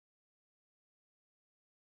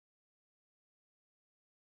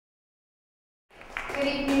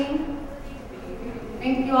Good evening.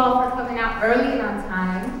 Thank you all for coming out early and on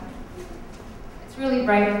time. It's really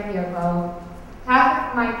bright up here, Beau. Half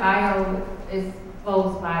of my bio is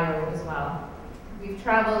Beau's bio as well. We've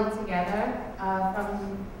traveled together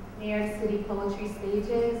from New York City poetry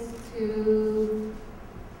stages to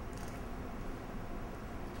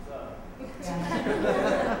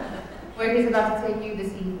where he's about to take you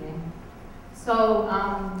this evening. So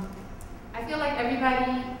I feel like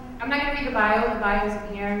everybody, I'm not going to read the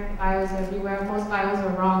bio's here, the bio's everywhere. Most bios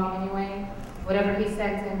are wrong anyway. Whatever he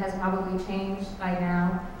sent in has probably changed by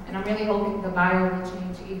now, and I'm really hoping the bio will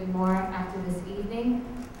change even more after this evening.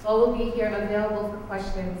 Beau will be here available for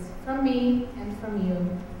questions from me and from you.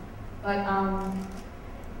 But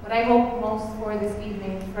what I hope most for this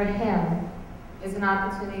evening for him is an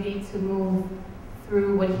opportunity to move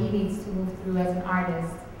through what he needs to move through as an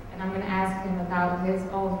artist. And I'm going to ask him about his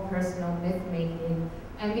own personal myth making.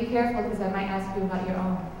 And be careful, because I might ask you about your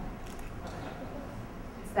own.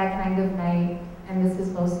 It's that kind of night, and this is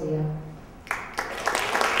Beau Sia.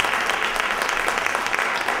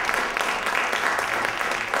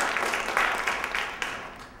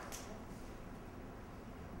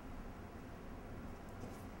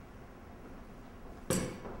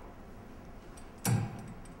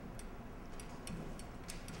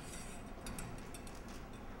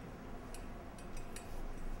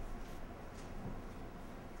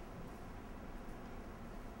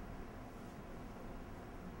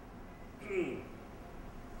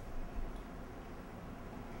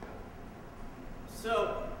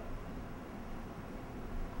 So,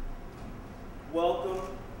 welcome.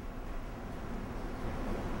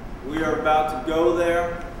 We are about to go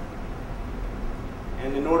there,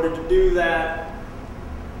 and in order to do that,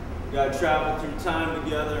 we gotta travel through time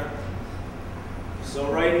together.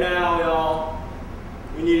 So right now, y'all,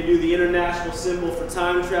 we need to do the international symbol for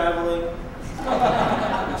time traveling,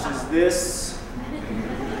 which is this.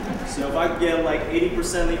 So if I can get like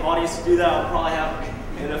 80% of the audience to do that, I'll probably have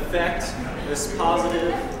an effect that's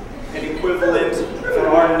positive and equivalent for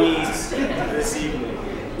our needs this evening.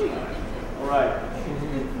 All right.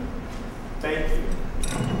 Thank you.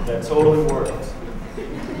 That totally worked.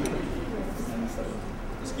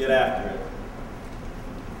 Let's get after it.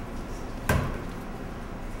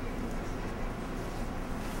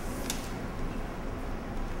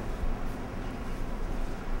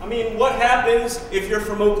 I mean, what happens if you're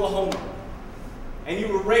from Oklahoma and you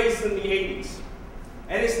were raised in the 80s?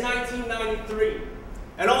 And it's 1993,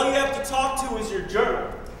 and all you have to talk to is your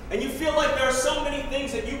journal. And you feel like there are so many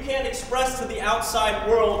things that you can't express to the outside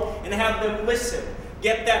world and have them listen,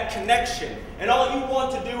 get that connection. And all you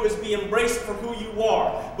want to do is be embraced for who you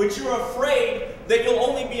are. But you're afraid that you'll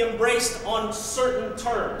only be embraced on certain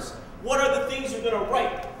terms. What are the things you're going to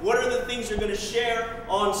write? What are the things you're going to share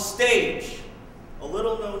on stage? A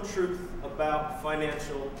little known truth about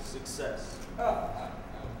financial success.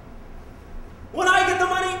 When I get the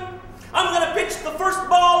money, I'm going to pitch the first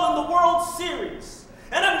ball in the World Series.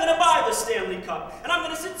 And I'm going to buy the Stanley Cup. And I'm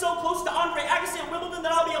going to sit so close to Andre Agassi at Wimbledon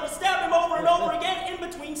that I'll be able to stab him over and over again in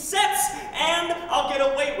between sets. And I'll get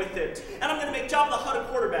away with it. And I'm going to make Jabba the Hutt a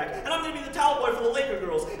quarterback. And I'm going to be the towel boy for the Laker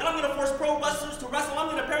girls. And I'm going to force pro wrestlers to wrestle. I'm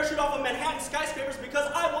going to parachute off of Manhattan skyscrapers because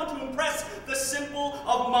I want to impress the simple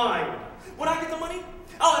of mind. When I get the money,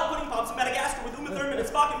 I'll have pudding pops in Madagascar with Uma Thurman and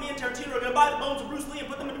Spock, and me and Tarantino are going to buy the bones of Bruce Lee and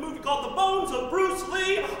put them in a movie called The Bones of Bruce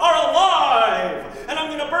Lee Are Alive! And I'm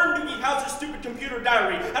going to burn Doogie Howser's stupid computer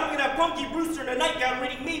diary. And I'm going to have Punky Brewster in a nightgown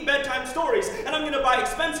reading me bedtime stories. And I'm going to buy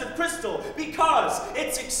expensive crystal because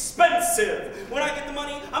it's expensive. When I get the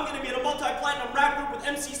money, I'm going to be in a multi-platinum rap group with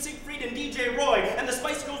MC Siegfried and DJ Roy. And the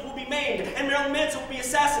Spice Girls will be maimed. And Marilyn Manson will be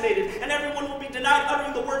assassinated. And everyone will be denied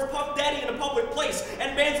uttering the words Puff Daddy in a public place.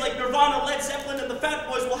 And bands like Nirvana, Led Zeppelin, and the Fat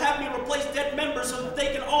Boys will have me replace dead members so that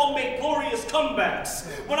they can all make glorious comebacks.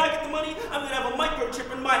 When I get the money, I'm going to have a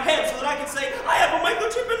microchip in my head so that I can say, I have a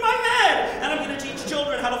microchip in my head! And I'm going to teach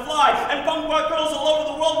children how to fly. And punk rock girls all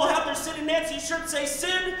over the world will have their Sid and Nancy shirts say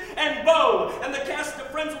Sid and Beau. And the cast of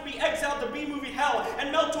Friends will be exiled to B-movie hell.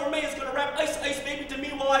 And Mel Torme is going to rap Ice Ice Baby to me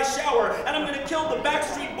while I shower. And I'm going to kill the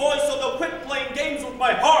Backstreet Boys so they'll quit playing games with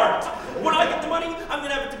my heart. When I get the money, I'm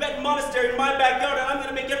going to have a Tibetan monastery in my backyard. And I'm going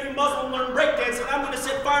to make every Muslim learn breakdancing. I'm going to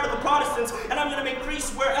set fire to the Protestants, and I'm going to make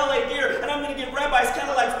priests wear LA gear, and I'm going to give rabbis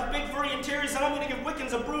Cadillacs with big furry interiors, and I'm going to give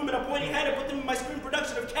Wiccans a broom and a pointy hand and put them in my screen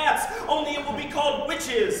production of Cats, only it will be called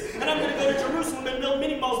Witches. And I'm going to go to Jerusalem and build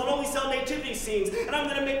mini malls that only sell nativity scenes, and I'm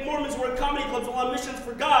going to make Mormons work comedy clubs while on missions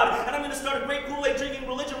for God, and I'm going to start a great Kool-Aid drinking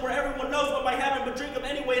religion where everyone knows what by having but drink them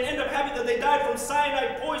anyway and end up happy that they died from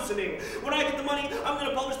cyanide poisoning. When I get the money, I'm going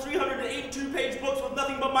to publish 382-page books with nothing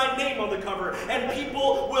nothing but my name on the cover, and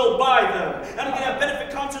people will buy them. And I'm gonna have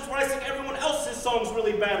benefit concerts where I sing everyone else's songs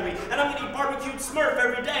really badly, and I'm gonna eat barbecued Smurf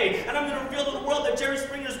every day, and I'm gonna reveal to the world that Jerry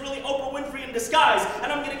Springer is really Oprah Winfrey in disguise,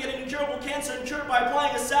 and I'm gonna get an incurable cancer and cured by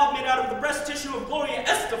applying a salve made out of the breast tissue of Gloria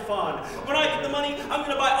Estefan. When I get the money, I'm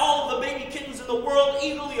gonna buy all of the baby kittens in the world,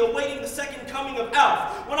 eagerly awaiting the second coming of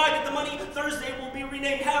Alf. When I get the money, Thursday will be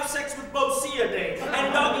renamed Have Sex with Beau Sia Day,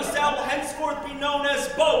 and Doggy Style will henceforth be known as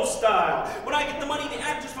Beau Style. When I get the money, the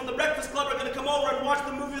actors from the Breakfast Club are gonna come over and watch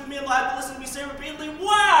the movie with me, and they'll have to listen to me say repeatedly,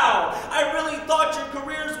 "Wow, I really thought your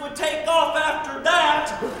careers would take off after that."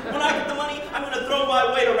 When I get the money, I'm gonna throw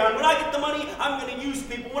my weight around. When I get the money, I'm gonna use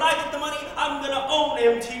people. When I get the money, I'm gonna own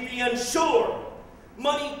MTV. And sure,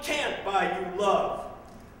 money can't buy you love,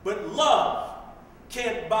 but love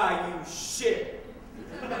can't buy you shit.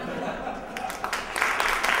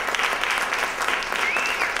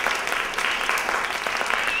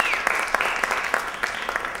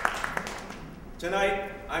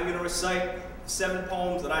 Tonight, I'm going to recite 7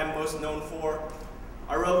 poems that I'm most known for.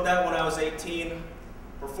 I wrote that when I was 18,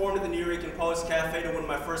 performed at the New York Poets Cafe to win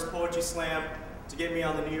my first poetry slam, to get me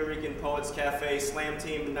on the New York Poets Cafe slam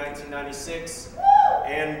team in 1996.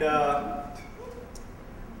 And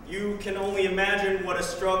you can only imagine what a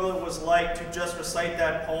struggle it was like to just recite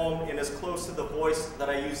that poem in as close to the voice that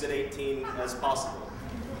I used at 18 as possible.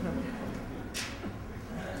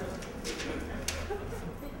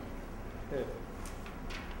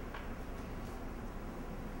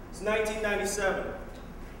 It's 1997.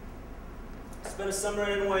 Spent a summer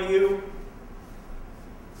at NYU.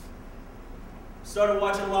 Started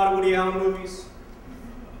watching a lot of Woody Allen movies.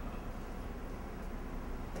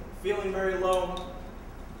 Feeling very low,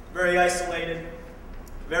 very isolated,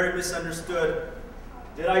 very misunderstood.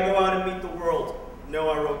 Did I go out and meet the world? No,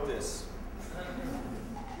 I wrote this.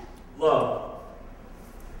 Love.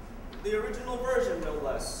 The original version, no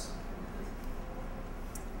less.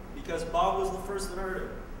 Because Bob was the first that heard it.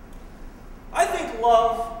 I think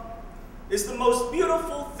love is the most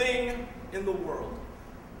beautiful thing in the world.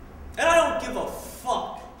 And I don't give a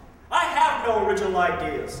fuck. I have no original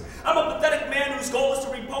ideas. I'm a pathetic man whose goal is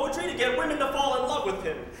to read poetry to get women to fall in love with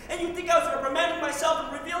him. And you'd think I was reprimanding myself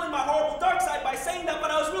and revealing my horrible dark side by saying that,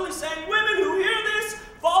 but I was really saying, women who hear this,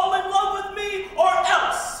 fall in love with me or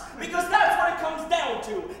else. Because that's what it comes down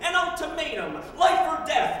to. An ultimatum, life or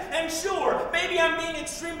death. And sure, maybe I'm being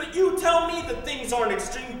extreme, but you tell me that things aren't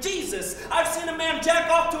extreme. Jesus, I've seen a man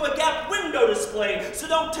jack off to a Gap window display, so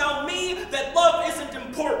don't tell me that love isn't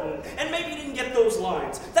important. And maybe you didn't get those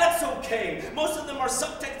lines. That's okay. Most of them are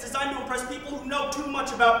subtext designed to impress people who know too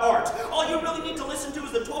much about art. All you really need to listen to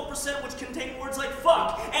is the 12% which contain words like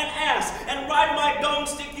fuck and ass and ride my dong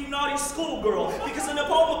stick, you naughty schoolgirl. Because in a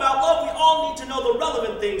poem about love, we all need to know the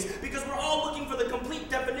relevant things. Because we're all looking for the complete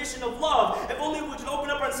definition of love. If only we could open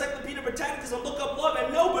up our Encyclopedia Britannicas and look up love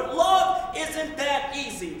and know, but love isn't that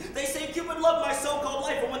easy. They say Cupid loved my so-called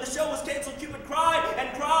life, and when the show was canceled, Cupid cried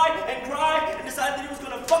and cried and cried and decided that he was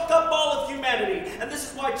going to fuck up all of humanity. And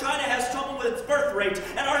this is why China has trouble with its birth rate,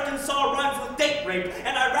 and Arkansas rhymes with date rape,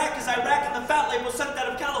 and Iraq is Iraq, and the fat label sucked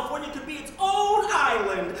out of California could be its own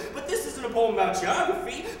island. But this isn't a poem about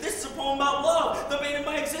geography. This is a poem about love, the bane of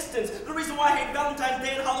my existence, the reason why I hate Valentine's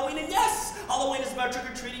Day and Halloween. And yes, Halloween is about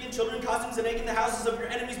trick-or-treating and children in costumes and egging the houses of your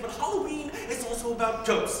enemies, but Halloween is also about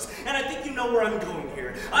ghosts. And I think you know where I'm going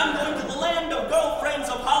here. I'm going to the land of girlfriends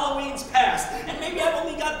of Halloween's past. And maybe I've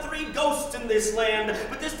only got 3 ghosts in this land,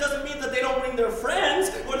 but this doesn't mean that they don't bring their friends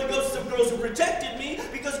or the ghosts of girls who rejected me,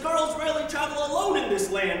 because girls rarely travel alone in this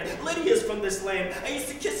land. Lydia's from this land. I used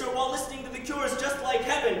to kiss her while listening to The Cure's Just Like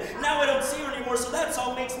Heaven. Now I don't see her anymore, so that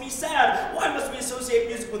song makes me sad. Why must we associate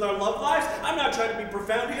music with our love lives? I'm not trying to be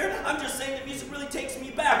profound here. I'm just saying that music really takes me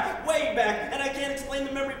back, way back, and I can't explain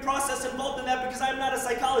the memory process involved in that because I'm not a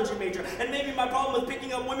psychology major. And maybe my problem with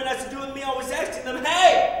picking up women has to do with me always asking them,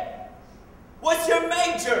 hey, what's your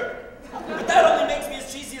major? But that only makes me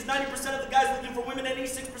as cheesy as 90% of the guys looking for women and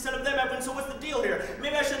 86% of them have been, so what's the deal here?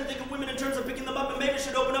 Maybe I shouldn't think of women in terms of picking them up, and maybe I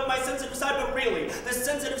should open up my sensitive side, but really, the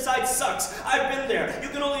sensitive side sucks. I've been there. You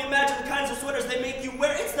can only imagine the kinds of sweaters they make you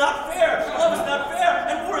wear. It's not fair. Love is not fair,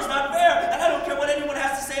 and war is not fair, and I don't care what anyone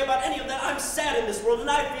has to say about any of that. I'm sad in this world, and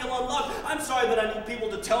I feel unloved. I'm sorry that I need people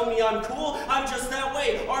to tell me I'm cool. I'm just that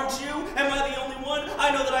way. Aren't you? Am I the only one?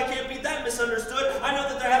 I know that I can't be that misunderstood. I know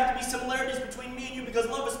that there have to be similarities between me and you because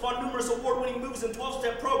love has spawned numerous award-winning moves and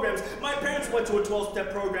 12-step programs. My parents went to a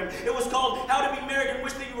 12-step program. It was called How to Be Married and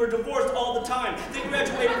Wish That You Were Divorced All the Time. They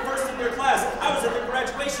graduated first in their class. I was at their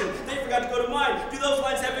graduation. They forgot to go to mine. Do those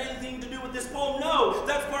lines have anything to do with this poem? No.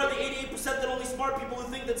 That's part of the 88% that only smart people who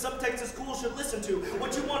think that subtext is cool should listen to.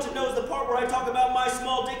 What you want to know is the part where I talk about my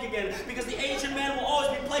small dick again, because the Asian man will always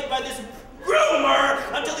plagued by this rumor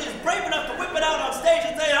until he is brave enough to whip it out on stage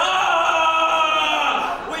and say,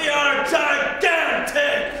 "Ah, we are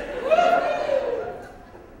gigantic!"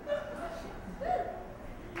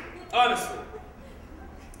 Honestly,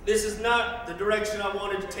 this is not the direction I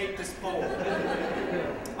wanted to take this poem.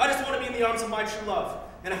 I just want to be in the arms of my true love.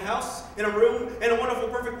 In a house, in a room, in a wonderful,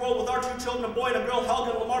 perfect world with our two children, a boy and a girl,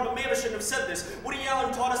 Helga and Lamar, but maybe I shouldn't have said this. Woody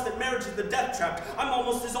Allen taught us that marriage is the death trap. I'm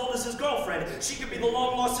almost as old as his girlfriend. She could be the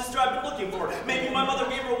long-lost sister I've been looking for. Maybe my mother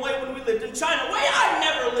gave her away when we lived in China. Wait, I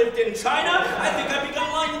never lived in China! I think I've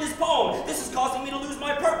begun lying in this poem. This is causing me to lose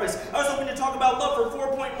my purpose. I was hoping to talk about love for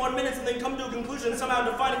 4.1 minutes and then come to a conclusion, somehow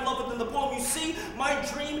defining love within the poem. You see, my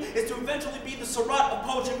dream is to eventually be the Surratt of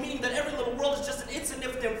poetry, meaning that every little world is just an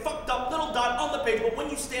insignificant, fucked up little dot on the page, but when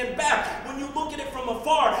you stand back, when you look at it from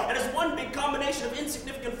afar, and as one big combination of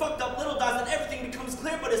insignificant, fucked up little dots, then everything becomes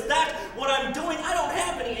clear. But is that what I'm doing? I don't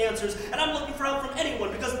have any answers, and I'm looking for help from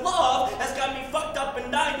anyone, because love has got me fucked up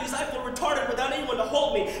in 90s. I feel retarded without anyone to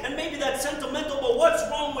hold me, and maybe that's sentimental, but what's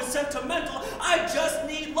wrong with sentimental? I just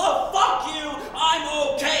need love. Fuck you!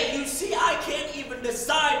 I'm okay. You see, I can't even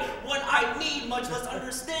decide what I need, much less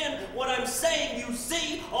understand what I'm saying. You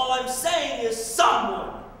see, all I'm saying is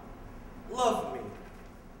someone love me.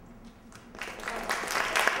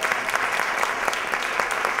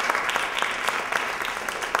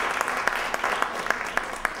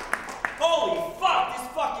 Holy fuck, this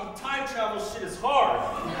fucking time travel shit is hard.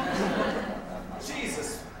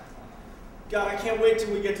 Jesus. God, I can't wait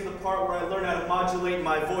till we get to the part where I learn how to modulate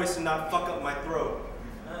my voice and not fuck up my throat.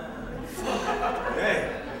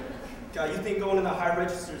 Hey. God, you think going in the high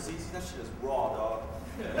register is easy? That shit is raw, dog.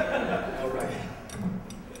 Alright.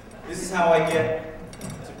 This is how I get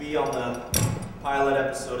to be on the pilot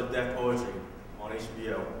episode of Deaf Poetry on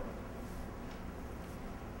HBO.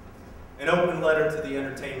 An open letter to the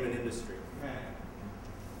entertainment industry.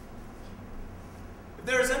 If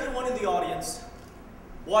there is anyone in the audience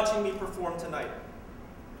watching me perform tonight,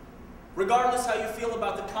 regardless how you feel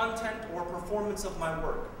about the content or performance of my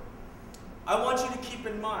work, I want you to keep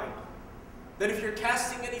in mind that if you're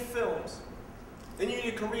casting any films, then you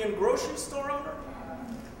need a Korean grocery store owner,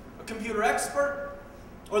 a computer expert,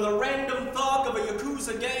 or the random thug of a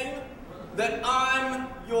Yakuza gang, that I'm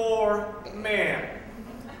your man.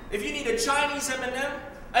 If you need a Chinese Eminem,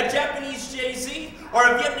 a Japanese Jay-Z, or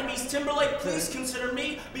a Vietnamese Timberlake, please consider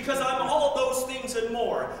me, because I'm all those things and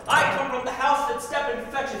more. I come from the house that Stephen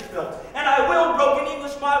Fetchit built, and I will broken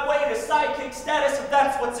English my way to sidekick status if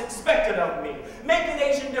that's what's expected of me. Making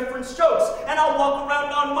Asian different strokes, and I'll walk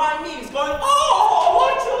around on my knees going, "Oh,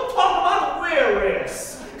 why don't you talk about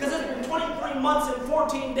Willis?" Because it's been 23 months and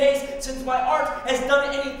 14 days since my art has done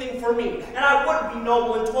anything for me. And I would be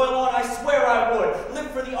noble and toil on, I swear I would. Live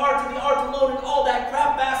for the art and the art alone and all that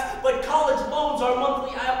crap ass, but college loans are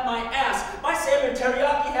monthly out my ass. My salmon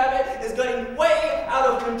teriyaki habit is getting way out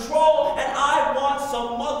of control, and I want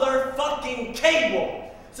some motherfucking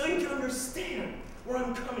cable. So you can understand where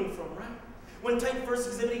I'm coming from, right? When type first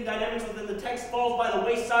exhibiting dynamics within the text falls by the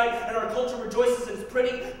wayside and our culture rejoices in its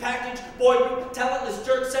pretty, packaged, boy group, talentless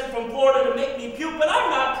jerk sent from Florida to make me puke, but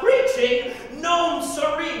I'm not preaching. No,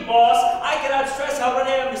 siree, boss. I cannot stress how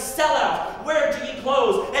ready I am to sell out, wear jiggy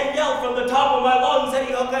clothes, and yell from the top of my lungs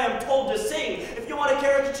any hook I am told to sing. If you want a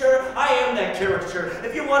caricature, I am that caricature.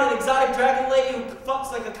 If you want an exotic dragon lady who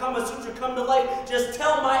fucks like a Kama Sutra come to life, just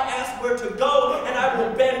tell my ass where to go and I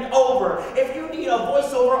will bend over. If you need a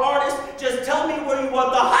voiceover artist, just tell me where you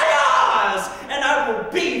want the hi-yahs, and I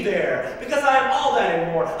will be there, because I am all that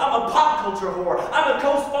and more. I'm a pop culture whore. I'm a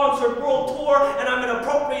co-sponsored world tour, and I'm an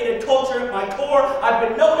appropriated culture at my core. I've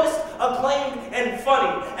been noticed, acclaimed, and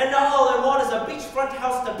funny. And now all I want is a beachfront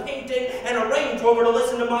house to paint in and a Range Rover to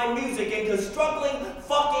listen to my music in, because struggling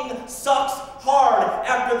fucking sucks hard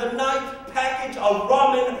after the 9th package of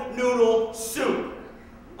ramen noodle soup.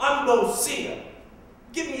 I'm Beau Sia.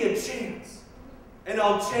 Give me a chance, and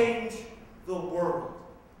I'll change the world.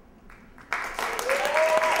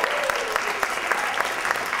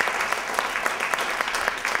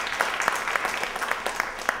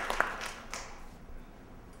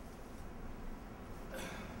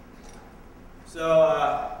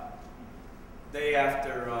 So, day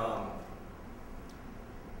after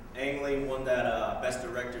Ang Lee won that Best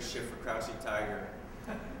Director shit for Crouching Tiger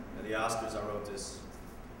at the Oscars, I wrote this.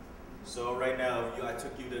 So right now, I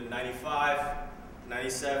took you to 95,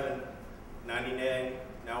 97, 99,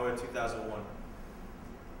 now we're at 2001.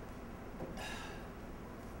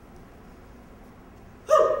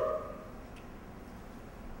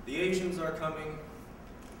 The Asians are coming.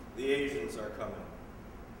 The Asians are coming.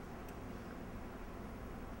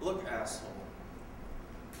 Look, asshole.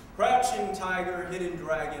 Crouch Crouching Tiger, Hidden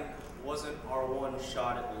Dragon wasn't our one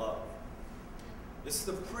shot at love. It's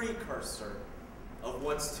the precursor of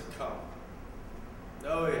what's to come.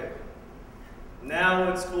 Oh yeah.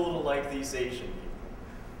 Now it's cool to like these Asian people.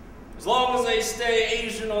 As long as they stay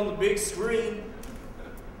Asian on the big screen,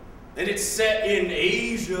 and it's set in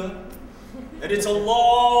Asia, and it's a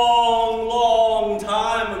long, long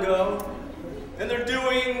time ago, and they're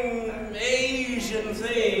doing Asian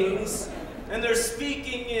things, and they're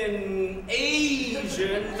speaking in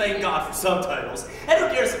Asian, thank God for subtitles. And who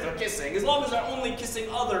cares if they're kissing? As long as they're only kissing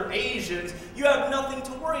other Asians, you have nothing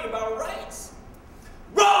to worry about, right?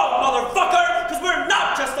 Wrong, motherfucker! Because we're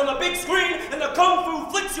not just on the big screen and the kung fu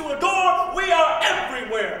flicks you adore. We are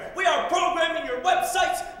everywhere. We are programming your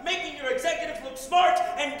websites, making your executives look smart,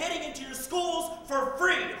 and getting into your schools for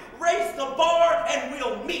free. Raise the bar and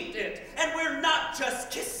we'll meet it. And we're not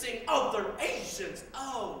just kissing other Asians.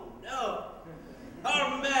 Oh no.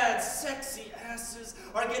 Our mad, sexy asses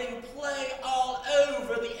are getting play all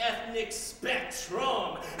over the ethnic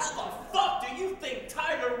spectrum. How the fuck do you think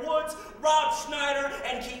Tiger Woods, Rob Schneider,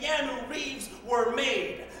 and Keanu Reeves were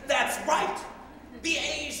made? That's right. The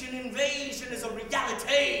Asian invasion is a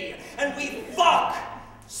reality, and we fuck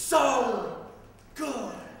so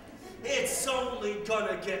good. It's only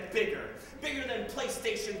gonna get bigger. Bigger than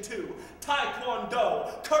PlayStation 2,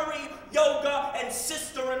 Taekwondo, curry, yoga, and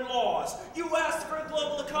sister-in-laws. You asked for a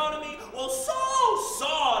global economy? Well, so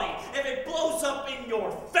sorry if it blows up in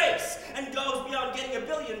your face and goes beyond getting a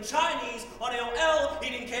billion Chinese on AOL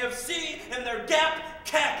eating KFC and their Gap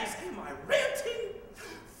khakis. Am I ranting?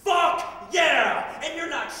 Fuck yeah! And you're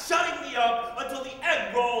not shutting me up until the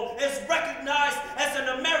egg roll is recognized as an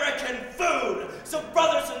American food. So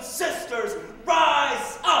brothers and sisters,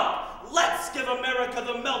 rise up. Let's give America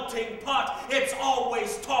the melting pot it's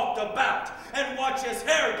always talked about, and watch as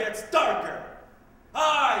hair gets darker,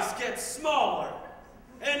 eyes get smaller,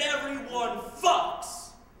 and everyone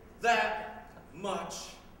fucks that much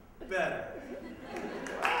better.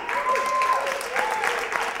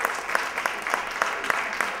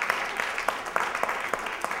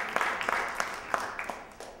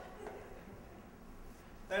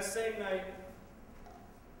 That same night,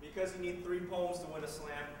 because you need 3 poems to win a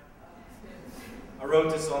slam, I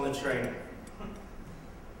wrote this on the train.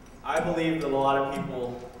 I believe that a lot of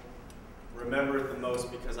people remember it the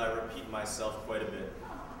most because I repeat myself quite a bit.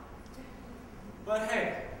 But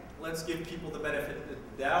hey, let's give people the benefit of the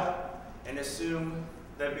doubt and assume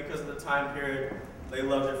that because of the time period, they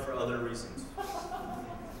loved it for other reasons.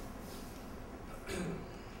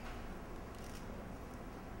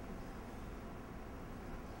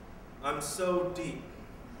 I'm so deep,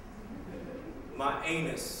 my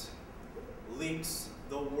anus leaks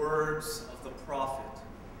the words of the prophet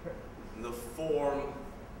in the form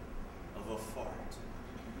of a fart.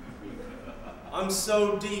 I'm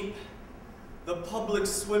so deep, the public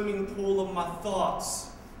swimming pool of my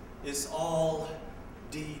thoughts is all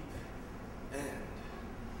deep end.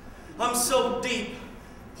 I'm so deep,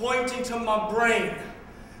 pointing to my brain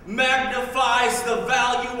magnifies the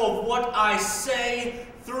value of what I say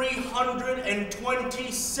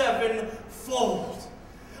 327-fold.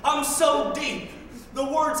 I'm so deep. The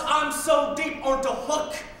words I'm so deep aren't a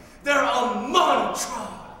hook, they're a mantra.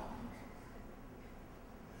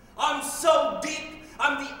 I'm so deep,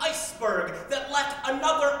 I'm the iceberg that let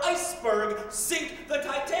another iceberg sink the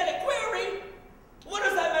Titanic. Query, what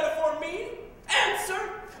does that metaphor mean? Answer,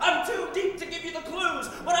 I'm too deep to give you the clues.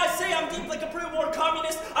 When I say I'm deep like a pre-war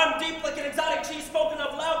communist, I'm deep like an exotic cheese spoken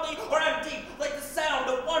of loudly, or I'm deep like the sound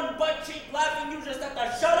of one butt cheek laughing. You just have to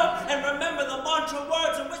shut up and remember the mantra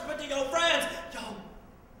words and whisper to your friends, yo,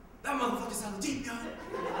 that motherfucker sounds deep, yo.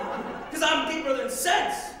 Because I'm deeper than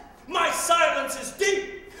sense. My silence is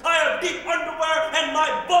deep. I have deep underwear and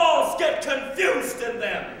my balls get confused in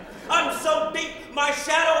them. I'm so deep, my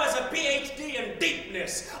shadow has a PhD in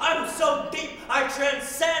deepness. I'm so deep, I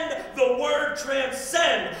transcend the word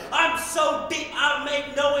transcend. I'm so deep, I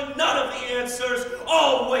make knowing none of the answers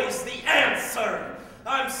always the answer.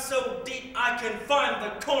 I'm so deep, I can find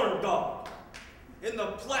the corn dog in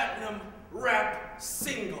the platinum rap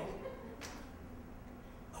single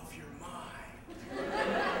of your mind.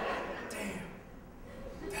 Damn,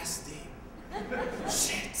 that's deep.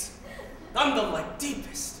 Shit, I'm the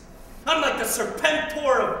deepest. I'm like the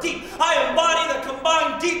Serpentor of deep. I embody the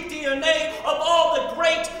combined deep DNA of all the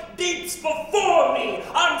great deeps before me.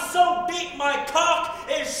 I'm so deep my cock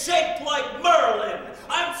is shaped like Merlin.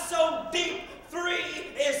 I'm so deep 3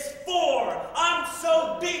 is 4. I'm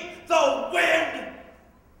so deep the wind.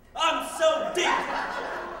 I'm so deep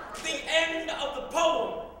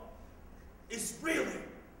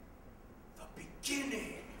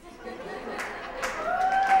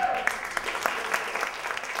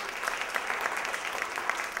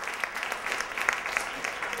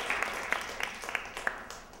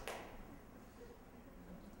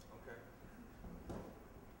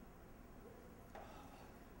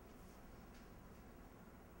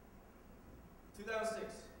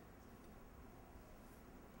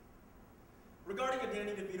Regarding a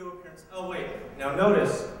Danny DeVito appearance, oh wait, now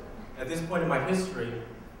notice, at this point in my history,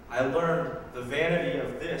 I learned the vanity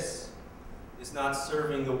of this is not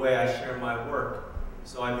serving the way I share my work,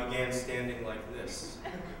 so I began standing like this,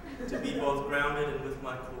 to be both grounded and with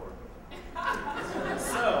my core.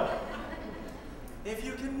 So, if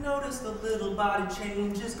you can notice the little body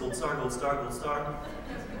changes, gold star, gold star, gold star.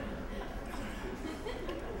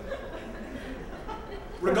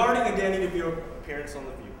 Regarding a Danny DeVito appearance on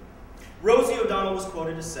The View, Rosie O'Donnell was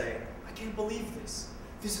quoted as saying, "I can't believe this.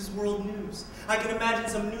 This is world news. I can imagine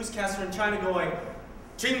some newscaster in China going,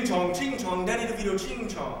 ching chong, Danny DeVito, ching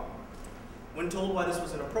chong." When told why this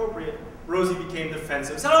was inappropriate, Rosie became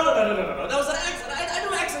defensive. So, no, that was an accent. I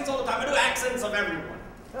do accents all the time. I do accents of everyone.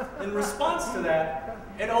 In response to that,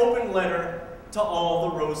 an open letter to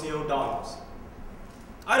all the Rosie O'Donnells.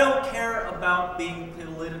 I don't care about being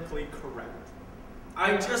politically correct.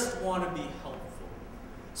 I just want to be helpful.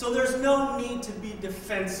 So there's no need to be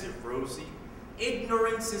defensive, Rosie.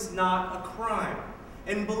 Ignorance is not a crime.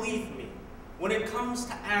 And believe me, when it comes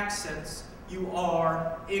to accents, you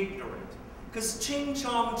are ignorant. Because ching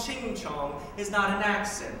chong is not an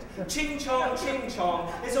accent. Ching chong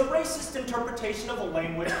is a racist interpretation of a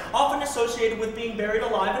language often associated with being buried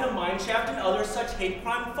alive in a mine shaft and other such hate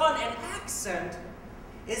crime fun. An accent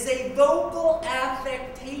is a vocal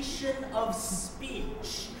affectation of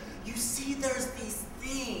speech. You see, there's these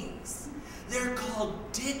things. They're called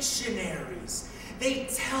dictionaries. They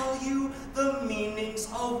tell you the meanings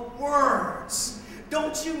of words.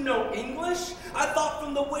 Don't you know English? I thought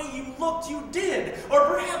from the way you looked you did. Or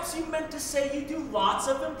perhaps you meant to say you do lots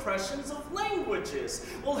of impressions of languages.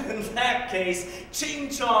 Well, in that case, ching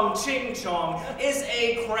chong is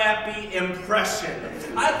a crappy impression.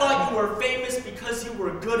 I thought you were famous because you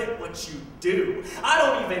were good at what you do. I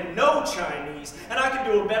don't even know Chinese, and I can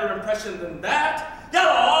do a better impression than that.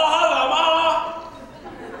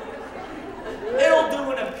 It'll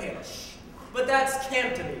do in a pinch. But that's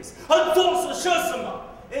Cantonese.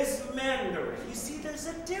 Is Mandarin. You see, there's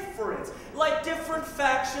a difference, like different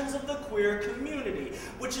factions of the queer community,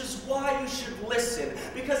 which is why you should listen,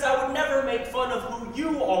 because I would never make fun of who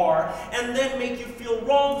you are and then make you feel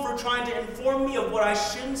wrong for trying to inform me of what I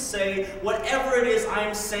shouldn't say, whatever it is I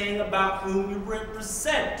am saying about whom you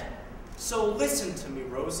represent. So listen to me,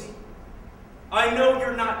 Rosie. I know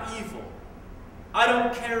you're not evil. I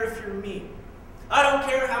don't care if you're mean. I don't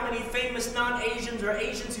care how many famous non-Asians or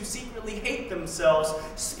Asians who secretly hate themselves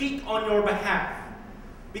speak on your behalf.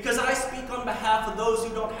 Because I speak on behalf of those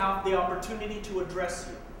who don't have the opportunity to address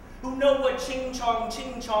you, who know what ching chong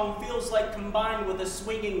feels like combined with a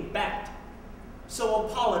swinging bat. So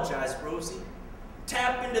apologize, Rosie.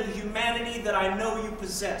 Tap into the humanity that I know you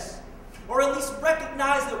possess. Or at least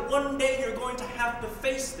recognize that one day you're going to have to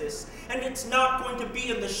face this, and it's not going to be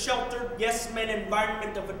in the sheltered yes-men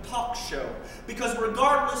environment of a talk show. Because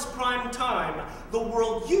regardless prime time, the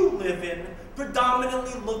world you live in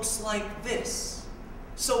predominantly looks like this.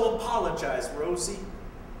 So apologize, Rosie.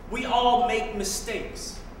 We all make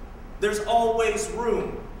mistakes. There's always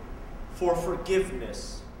room for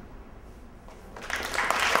forgiveness.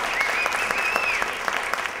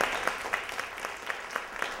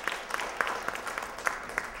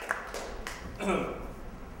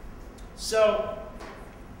 So,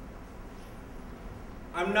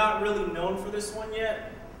 I'm not really known for this one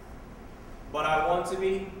yet, but I want to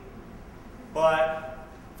be. But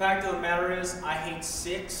fact of the matter is, I hate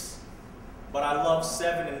 6, but I love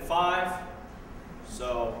 7 and 5.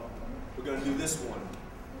 So, we're going to do this one.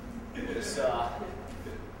 It's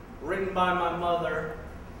written by my mother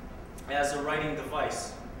as a writing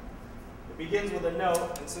device. It begins with a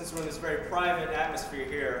note, and since we're in this very private atmosphere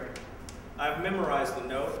here, I've memorized the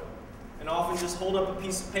note and often just hold up a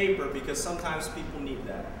piece of paper because sometimes people need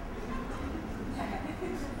that.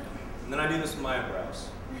 And then I do this with my eyebrows.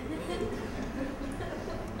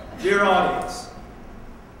 Dear audience,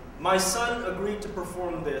 my son agreed to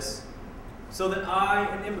perform this so that I,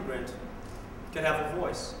 an immigrant, could have a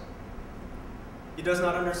voice. He does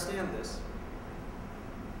not understand this.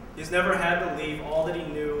 He's never had to leave all that he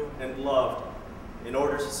knew and loved in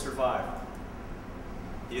order to survive.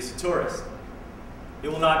 He is a tourist. He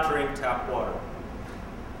will not drink tap water.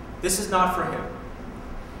 This is not for him,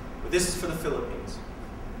 but this is for the Philippines.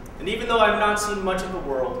 And even though I've not seen much of the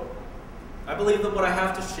world, I believe that what I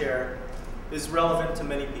have to share is relevant to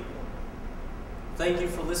many people. Thank you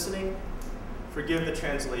for listening. Forgive the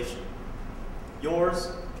translation.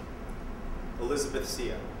 Yours, Elizabeth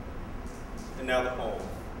Sia. And now the poem.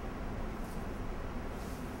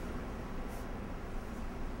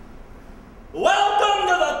 Welcome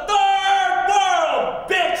to the third world,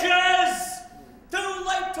 bitches! Too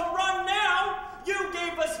late to run now.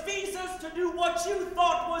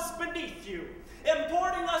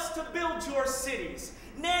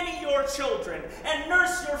 babies, nanny your children, and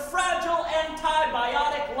nurse your fragile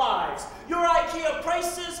antibiotic lives. Your IKEA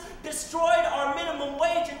prices destroyed our minimum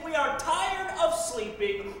wage, and we are tired of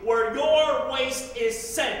sleeping where your waste is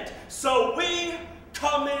sent. So we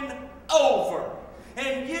coming over,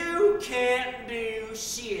 and you can't do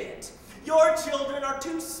shit. Your children are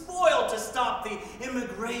too spoiled to stop the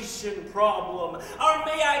immigration problem. Our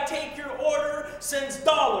May I Take Your Order sends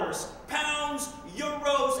dollars, pounds,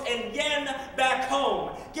 euros, and yen back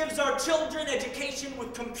home. Gives our children education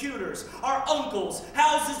with computers, our uncles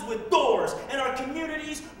houses with doors, and our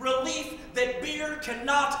communities relief that beer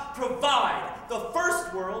cannot provide. The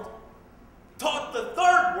first world taught the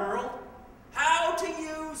third world how to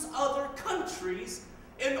use other countries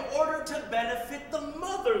in order to benefit the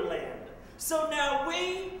motherland. So now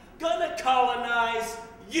we gonna colonize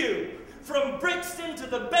you. From Brixton to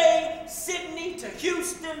the Bay, Sydney to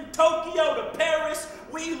Houston, Tokyo to Paris,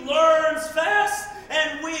 we learns fast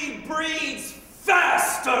and we breeds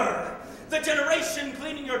faster. The generation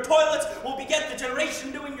cleaning your toilets will beget the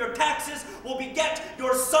generation doing your taxes, will beget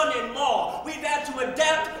your son-in-law. We've had to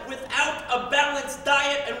adapt without a balanced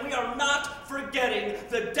diet, and we are not forgetting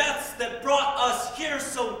the deaths that brought us here,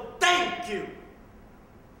 so thank you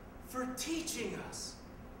for teaching us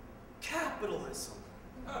capitalism.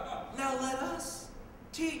 Now let us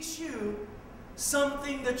teach you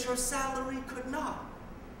something that your salary could not.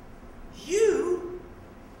 You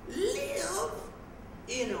live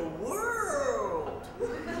in a world.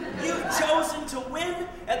 You've chosen to win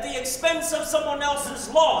at the expense of someone else's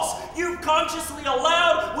loss. You've consciously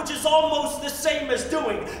allowed, which is almost the same as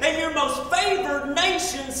doing. And your most favored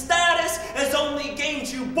nation status has only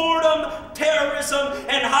gained you boredom, terrorism,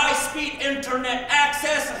 and high-speed internet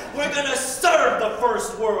access. We're gonna serve the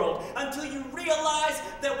first world until you realize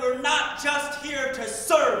that we're not just here to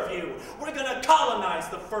serve you. We're gonna colonize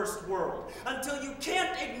the first world until you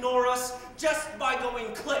can't ignore us just by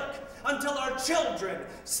going click, until our children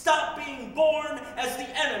stop being born as the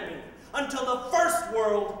enemy, until the first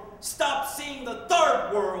world stops seeing the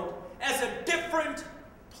third world as a different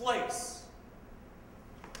place.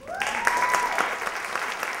 Oh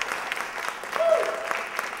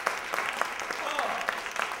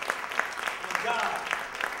my God.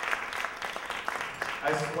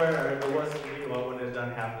 I swear, if it wasn't you, I wouldn't have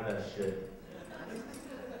done half of that shit.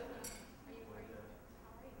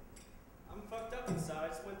 Fucked up inside. I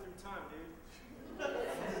just went through time, dude.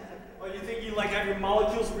 Oh, you think you like have your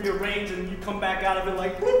molecules rearranged and you come back out of it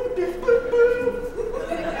like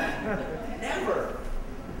never.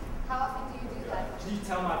 How often do you do that? Did you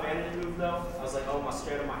tell my vanity move though? I was like, oh, my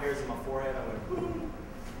strand of my hair is in my forehead. I went.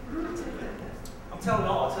 I'm telling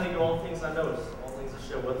y'all. I'll tell you all the things I noticed, all the things I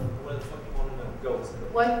show. What the fuck you want to know? Go. Let's go.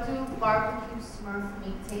 What do barbecue Smurf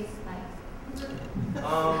meat taste like?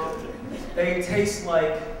 They taste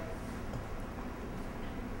like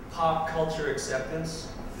pop culture acceptance.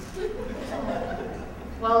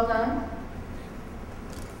 Well done.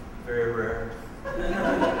 Very rare.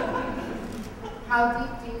 How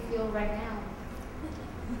deep do you feel right now?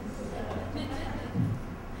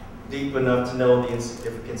 Deep enough to know the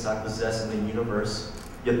insignificance I possess in the universe,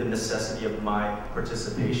 yet the necessity of my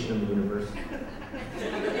participation in the universe.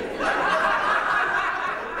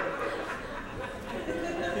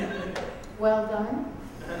 Well done.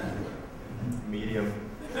 Medium.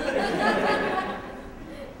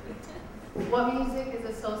 What music is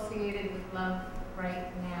associated with love right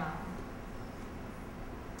now?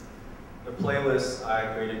 The playlist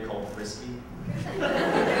I created called Frisky.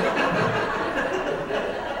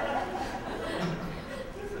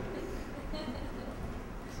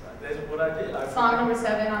 That's what I did. Song number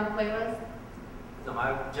 7 on the playlist? No,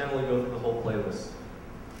 I generally go through the whole playlist.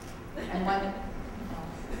 And what?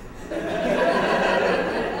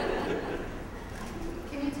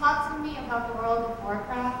 Can you talk to me about the World of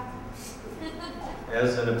Warcraft?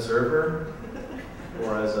 As an observer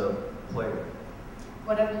or as a player?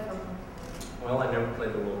 Whatever you feel comfortable. Well, I never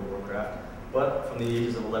played the World of Warcraft, but from the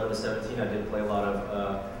ages of 11 to 17, I did play a lot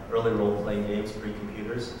of early role-playing games,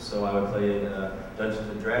 pre-computers. So I would play Dungeons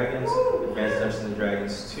and Dragons, Advanced Dungeons and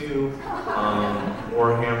Dragons 2,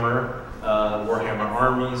 Warhammer, Warhammer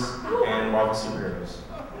Armies, and Marvel Superheroes.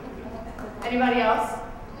 Anybody else?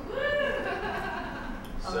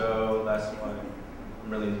 So that's why I'm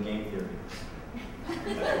really into game theory.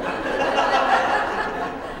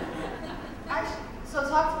 Actually, so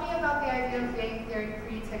talk to me about the idea of game theory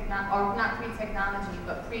pre-technology, or not pre-technology,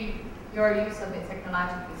 but pre your use of it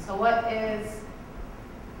technologically. So what is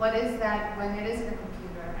that when it isn't a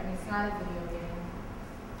computer and it's not a video game?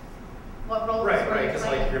 What role Right, were you because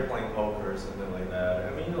playing? like you're playing poker or something like that. I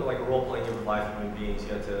mean, you know, like a role-playing game with live human beings,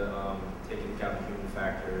 you have to taking into account the human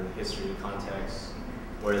factor, the history, the context,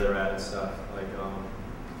 where they're at and stuff. Like,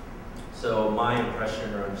 so my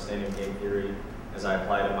impression or understanding of game theory, as I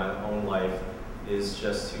apply it in my own life, is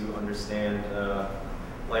just to understand,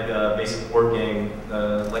 like a basic board game,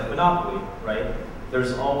 like Monopoly, right?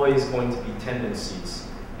 There's always going to be tendencies,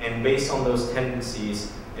 and based on those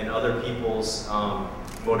tendencies and other people's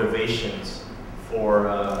motivations for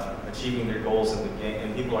achieving their goals in the game,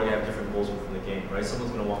 and people are going to have different goals within the game, right?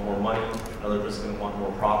 Someone's going to want more money, another person's going to want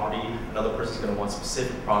more property, another person's going to want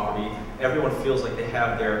specific property. Everyone feels like they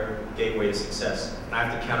have their gateway to success, and I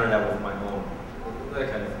have to counter that with my own, that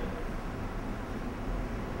kind of thing.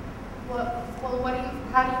 Well,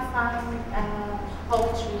 how do you find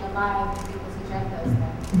poetry alive in people's agendas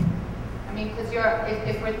then? I mean, because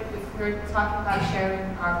if we're talking about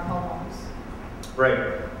sharing our poems,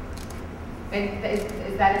 right?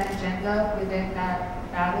 Is that an agenda within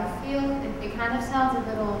that battlefield? It kind of sounds a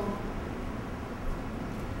little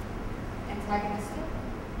antagonistic.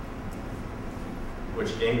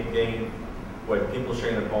 Which game? What, people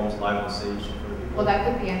sharing their poems live on stage in front of people? Well, that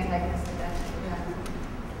could be antagonistic, actually. Yeah.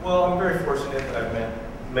 Well, I'm very fortunate that I've met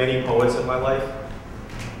many poets in my life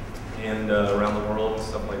and around the world and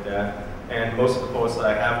stuff like that. And most of the poets that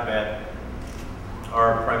I have met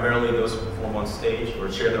are primarily those who perform on stage, or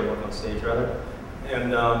share their work on stage, rather.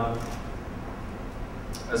 And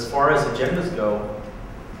as far as agendas go,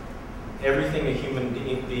 everything a human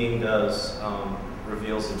being does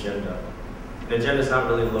reveals agenda. An agenda is not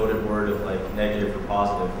really a loaded word of like negative or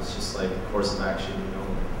positive. It's just like a course of action, you know.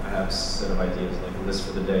 I have a set of ideas, like a list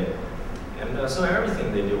for the day. And so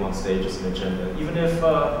everything they do on stage is an agenda. Even if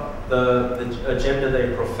the agenda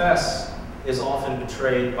they profess is often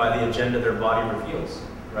betrayed by the agenda their body reveals,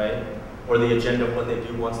 right? Or the agenda of what they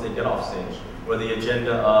do once they get off stage, or the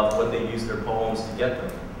agenda of what they use their poems to get them.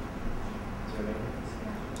 See what I mean?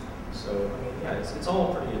 So, I mean, yeah, it's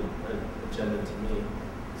all pretty agenda to me.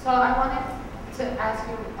 So I wanted to ask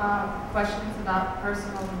you questions about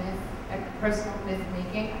personal myth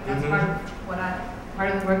making. That's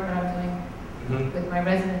part of the work that I'm doing with my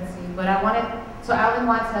residency. But I wanted, so Alan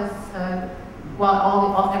Watts has,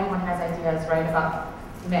 everyone has ideas, right, about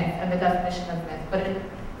myth and the definition of myth. But it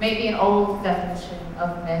may be an old definition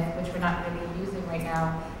of myth, which we're not really using right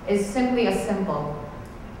now, is simply a symbol.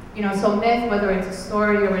 You know, so myth, whether it's a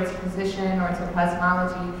story or it's a position or it's a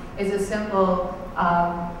cosmology, is a symbol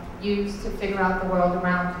used to figure out the world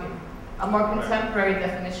around you. A more contemporary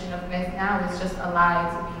definition of myth now is just a lie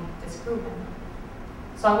to be disproven.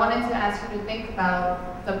 So I wanted to ask you to think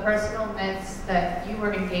about the personal myths that you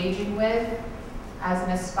were engaging with as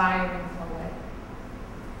an aspiring poet.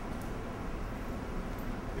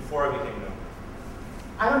 Before I became known.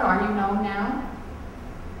 I don't know, are you known now?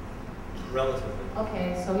 Relatively.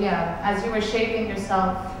 Okay, so yeah, as you were shaping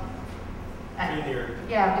yourself. Pretty near.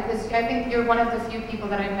 Yeah, because I think you're one of the few people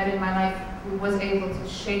that I've met in my life who was able to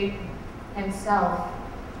shape himself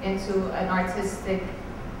into an artistic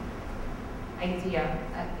idea,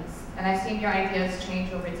 at least. And I've seen your ideas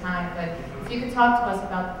change over time, but if you could talk to us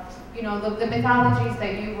about, you know, the mythologies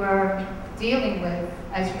that you were dealing with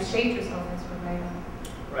as you shaped yourself into a writer.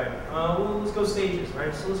 Right. Well, let's go stages,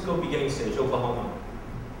 right? So let's go beginning stage, Oklahoma.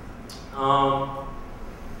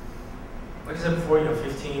 Like I said before, you know,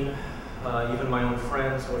 15, even my own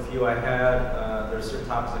friends, or a few I had, there are certain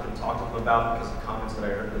topics I can talk to them about because of comments that I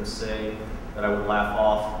heard them say that I would laugh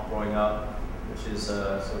off growing up, which is,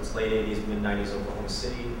 so it's late 80s, mid 90s Oklahoma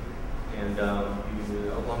City. And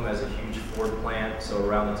Oklahoma has a huge Ford plant, so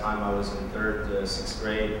around the time I was in 3rd to 6th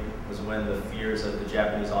grade was when the fears of the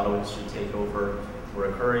Japanese auto industry takeover were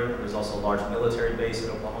occurring. There's also a large military base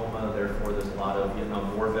in Oklahoma, therefore there's a lot of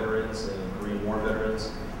Vietnam War veterans and Korean War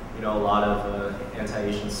veterans. You know, a lot of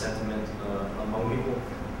anti-Asian sentiment among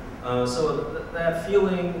people. So that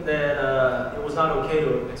feeling that it was not okay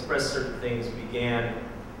to express certain things began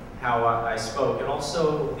how I spoke. And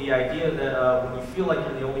also the idea that when you feel like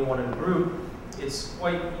you're the only one in the group, it's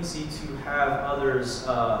quite easy to have others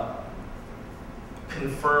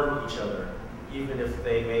confirm each other, even if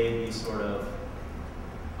they may be sort of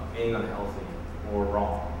being unhealthy or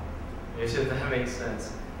wrong. If that makes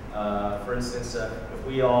sense. For instance, if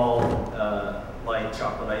we all like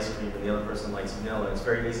chocolate ice cream and the other person likes vanilla, it's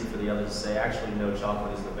very easy for the other to say, actually, no,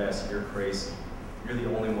 chocolate is the best, you're crazy. You're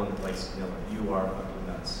the only one that likes vanilla. You are fucking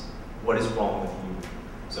nuts. What is wrong with you?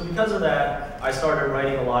 So because of that, I started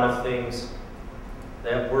writing a lot of things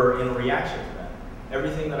that were in reaction to that.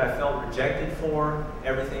 Everything that I felt rejected for,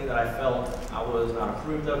 everything that I felt I was not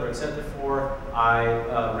approved of or accepted for, I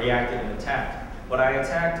reacted and attacked. But I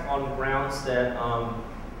attacked on grounds that were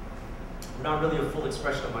not really a full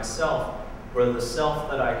expression of myself, or the self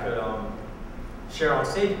that I could share on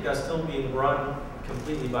stage because I was still being run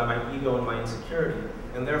completely by my ego and my insecurity,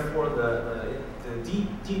 and therefore the deep,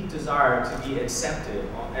 deep desire to be accepted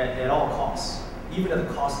at all costs, even at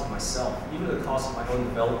the cost of myself, even at the cost of my own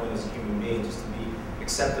development as a human being, just to be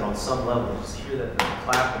accepted on some level, just hear that the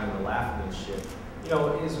clapping and the laughing and shit, you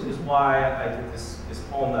know, is why I did this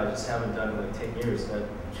poem that I just haven't done in like 10 years, that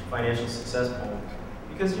financial success poem.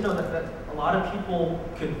 Because, you know, that a lot of people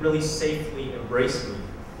could really safely embrace me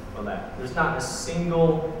for that. There's not a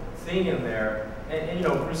single thing in there, and you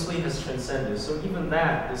know, Bruce Lee has transcended, so even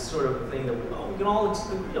that is sort of a thing that we can all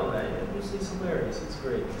agree on that. Yeah, Bruce Lee's hilarious, it's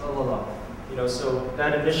great, blah, blah, blah. You know, so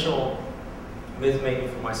that initial myth-making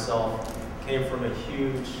for myself came from a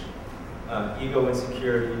huge ego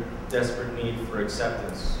insecurity, desperate need for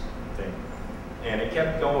acceptance thing. And it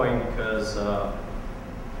kept going because,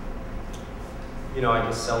 you know, I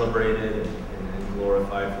get celebrated and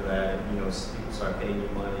glorified for that. And, you know, people start paying you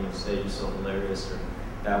money and say you're so hilarious or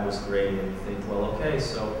that was great. And you think, well, okay,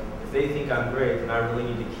 so if they think I'm great, then I really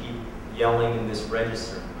need to keep yelling in this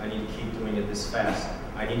register. I need to keep doing it this fast.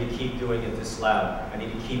 I need to keep doing it this loud. I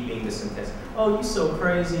need to keep being this intense. Oh, you're so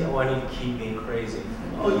crazy. Oh, I need to keep being crazy.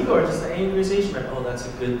 Oh, you are just the angriest Asian man. Oh, that's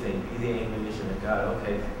a good thing. Be the angry Asian man. God,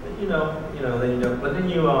 okay. But but then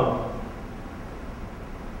you,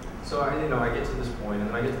 so I get to this point, and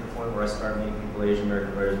then I get to the point where I start meeting people at Asian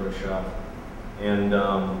American Writers Workshop, and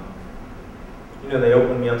you know, they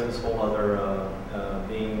open me up to this whole other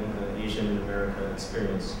being Asian in America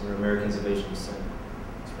experience, or Americans of Asian descent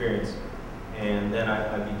experience. And then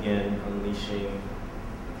I began unleashing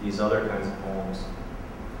these other kinds of poems.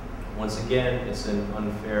 Once again, it's an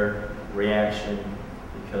unfair reaction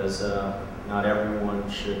because not everyone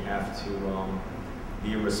should have to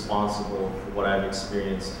be responsible for what I've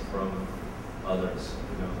experienced from others.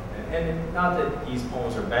 You know? And not that these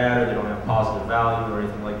poems are bad or they don't have positive value or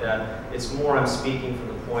anything like that. It's more I'm speaking from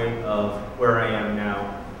the point of where I am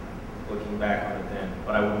now, looking back on it then.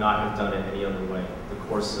 But I would not have done it any other way. The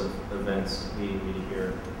course of events leading me to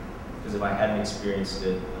here. Because if I hadn't experienced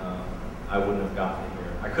it, I wouldn't have gotten it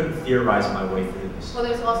here. I couldn't theorize my way through this. Well,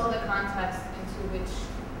 there's also the context into which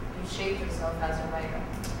you shape yourself as a writer.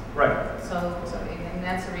 Right. So and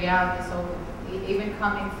that's a reality. So even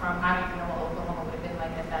coming from, I don't even know what Oklahoma would have been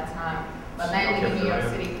like at that time, but landing in New York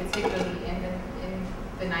City, particularly in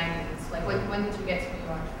the 90s. Like, when did you get to New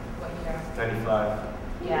York? What year? 95.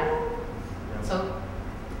 Yeah. So,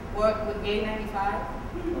 what gay 95?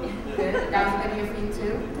 Good. That was a good year for you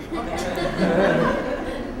too? Okay.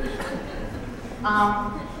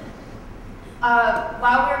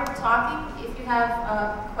 While we're talking, if you have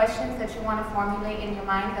questions that you want to formulate in your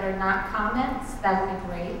mind that are not comments, that would be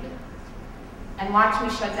great. And watch me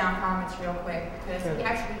shut down comments real quick, because he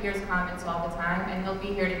actually hears comments all the time, and he'll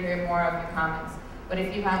be here to hear more of your comments. But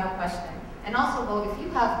if you have a question, and also, Beau, if you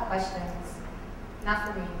have questions, not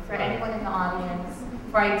for me, for anyone in the audience,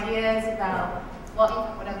 for ideas about, well,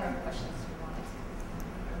 even whatever questions you want.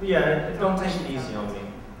 Yeah, don't take it easy on me.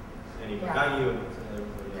 Anyway, Yeah. not you,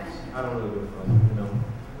 everybody else. I don't really give a fuck, you know.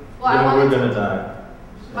 Well, We're gonna die.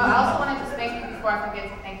 But I also wanted to thank you before I forget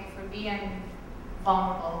to thank you for being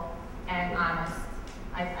vulnerable and honest.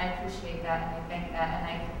 I appreciate that, and I thank that, and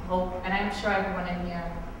I hope, and I'm sure everyone in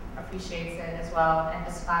here appreciates it as well and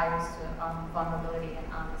aspires to vulnerability and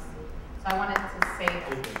honesty. So I wanted to say that.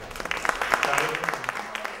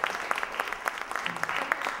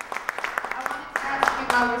 I wanted to ask you,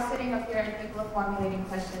 while we're sitting up here and people are formulating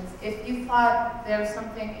questions, if you thought there was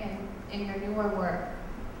something in your newer work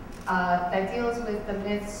that deals with the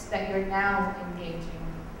myths that you're now engaging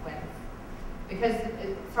with. Because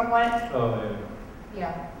from what... Oh, yeah.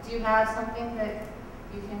 Yeah. Do you have something that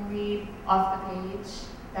you can read off the page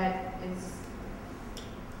that is...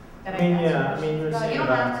 That I mean, you were saying you don't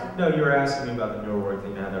about... have to. No, you were asking me about the newer work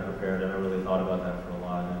thing. I had that prepared, and I really thought about that for a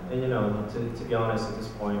lot. And you know, to be honest, at this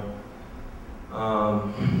point,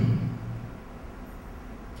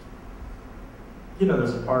 you know,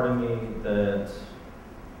 there's a part of me that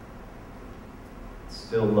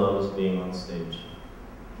still loves being on stage.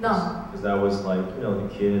 No. Because that was like, you know,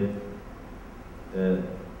 the kid that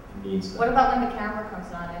needs that. What about when the camera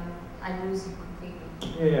comes on and I lose you completely?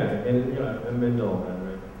 Yeah, and you know, I'm into all that,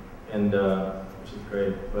 right? And which is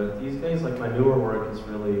great. But these days, like my newer work is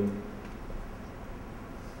really,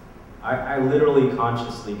 I literally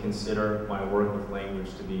consciously consider my work with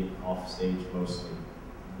language to be off stage mostly.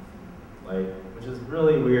 Like, which is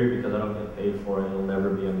really weird because I don't get paid for it. It'll never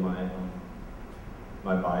be in my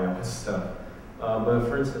my bio and stuff. But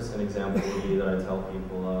for instance, an example would be that I tell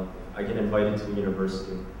people, I get invited to a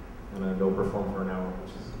university and I go perform for an hour,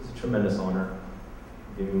 which is a tremendous honor.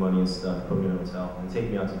 give me money and stuff, put me in a hotel, and take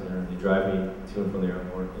me out to dinner. They drive me to and from the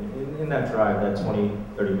airport. And in that drive, that 20,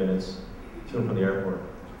 30 minutes to and from the airport,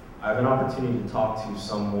 I have an opportunity to talk to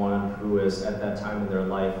someone who is at that time in their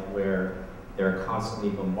life where they're constantly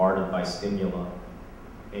bombarded by stimuli,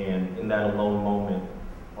 and in that alone moment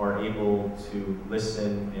are able to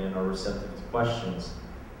listen and are receptive to questions.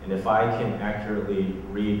 And if I can accurately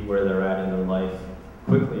read where they're at in their life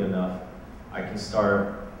quickly enough, I can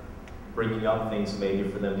start bringing up things maybe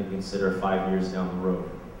for them to consider 5 years down the road.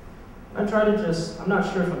 And I try to just, I'm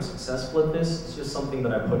not sure if I'm successful at this, it's just something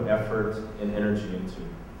that I put effort and energy into.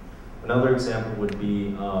 Another example would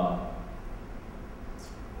be,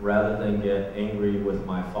 rather than get angry with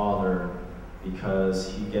my father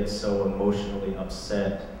because he gets so emotionally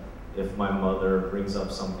upset if my mother brings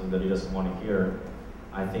up something that he doesn't want to hear,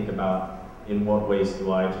 I think about in what ways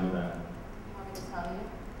do I do that. You want me to tell you?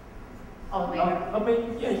 Oh, later.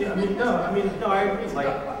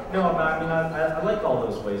 I like all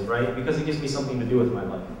those ways, right? Because it gives me something to do with my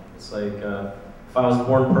life. It's like, if I was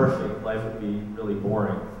born perfect, life would be really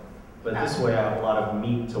boring. But this way I have a lot of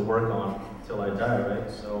meat to work on till I die, right?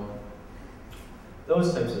 So,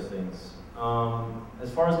 those types of things. As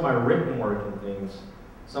far as my written work and things,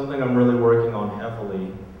 something I'm really working on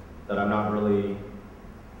heavily that I'm not really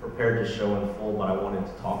prepared to show in full, but I wanted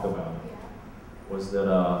to talk about, was that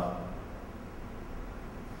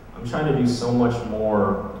I'm trying to do so much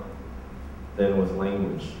more than with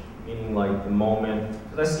language. Meaning like the moment,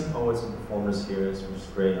 because I see poets and performers here, which is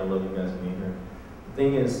great, I love you guys being here. The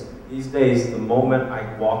thing is, these days, the moment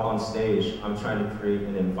I walk on stage, I'm trying to create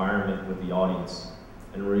an environment with the audience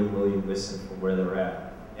and really listen for where they're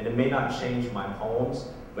at. And it may not change my poems,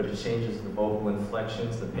 but it changes the vocal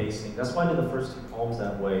inflections, the pacing. That's why I did the first 2 poems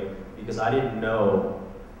that way, because I didn't know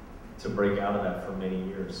to break out of that for many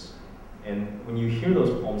years. And when you hear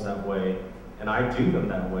those poems that way, and I do them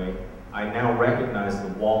that way, I now recognize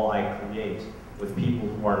the wall I create with people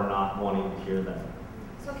who are not wanting to hear that.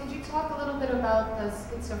 So could you talk a little bit about the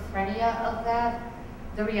schizophrenia of that?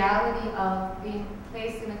 The reality of being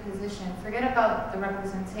placed in a position, forget about the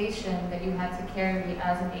representation that you had to carry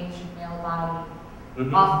as an Asian male body,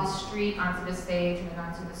 off the street, onto the stage, and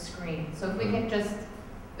onto the screen. So if we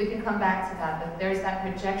can come back to that there's that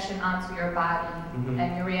projection onto your body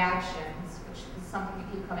and your reactions, which is something you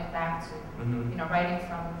keep coming back to, you know, writing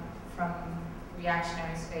from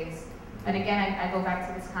reactionary space. And again, I go back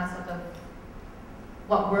to this concept of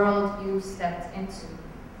what world you stepped into,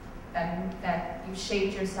 that you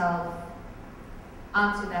shaped yourself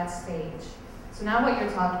onto that stage. So now what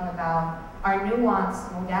you're talking about are nuanced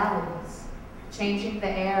modalities, changing the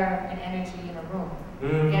air and energy in a room,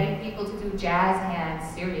 getting people to do jazz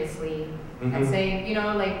hands seriously, and saying, you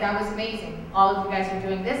know, like, that was amazing. All of you guys were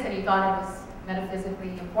doing this, and you thought it was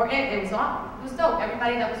metaphysically important. It was awesome. It was dope.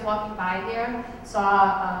 Everybody that was walking by there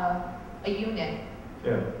saw a unit.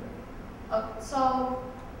 Yeah. So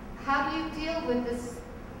how do you deal with this,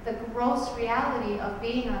 the gross reality of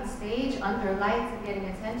being on stage under lights and getting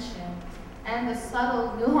attention, and the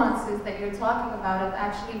subtle nuances that you're talking about of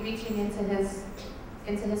actually reaching into his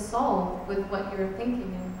soul with what you're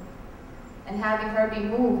thinking, and having her be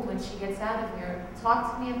moved when she gets out of here?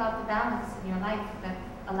 Talk to me about the balance in your life that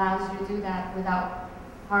allows you to do that without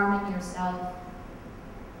harming yourself.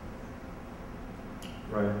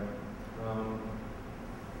 Right.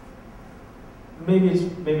 Maybe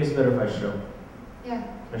it's better if I show. Yeah.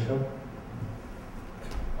 Can I show?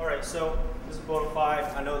 All right, so this is Beau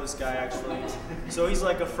Sia. I know this guy actually. So he's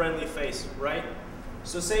like a friendly face, right?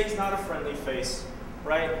 So say he's not a friendly face,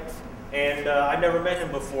 right? And I never met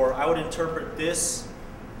him before. I would interpret this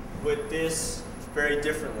with this very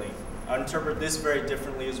differently. I would interpret this very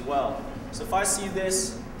differently as well. So if I see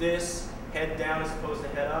this head down as opposed to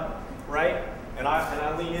head up, right? And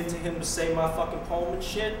I lean into him to say my fucking poem and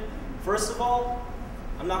shit. First of all,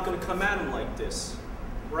 I'm not gonna come at him like this,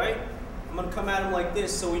 right? I'm gonna come at him like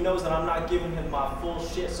this so he knows that I'm not giving him my full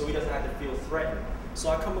shit, so he doesn't have to feel threatened. So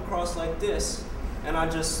I come across like this, and I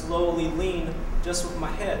just slowly lean just with my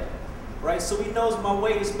head, right? So he knows my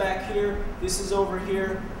weight is back here, this is over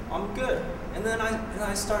here, I'm good. And then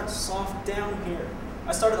I start soft down here.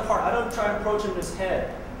 I start at the heart. I don't try to approach him in his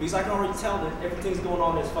head, because I can already tell that everything's going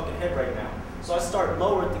on in his fucking head right now. So I start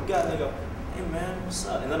lower at the gut, and I go, hey man, what's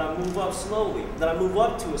up? And then I move up slowly. Then I move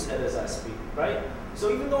up to his head as I speak, right?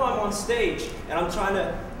 So even though I'm on stage and I'm trying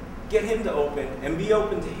to get him to open and be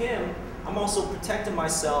open to him, I'm also protecting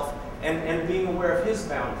myself and being aware of his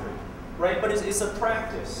boundary, right? But it's a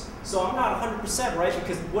practice. So I'm not 100%, right?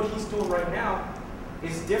 Because what he's doing right now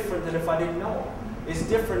is different than if I didn't know him. It's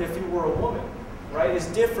different if you were a woman. right, is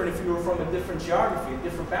different if you were from a different geography, a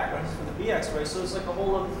different background. He's from the BX, right? So it's like a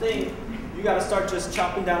whole other thing. You got to start just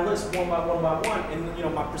chopping down lists one by one by one, and you know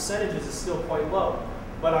my percentages is still quite low.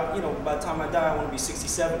 But you know, by the time I die, I want to be 60,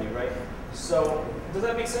 70, right? So does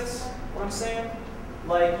that make sense? What I'm saying?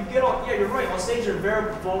 Like you get on, yeah, you're right. On stage, you're in a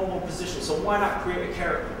very vulnerable position. So why not create a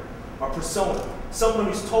character, or persona, someone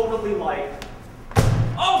who's totally like,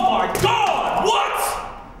 oh my God, what?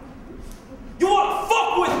 You want to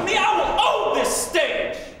fuck with me? I will own this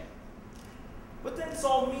stage. But then it's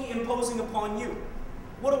all me imposing upon you.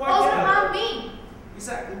 What do I get out of it? me.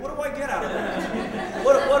 Exactly. What do I get out of that?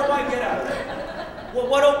 what do I get out of that?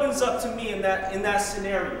 What opens up to me in that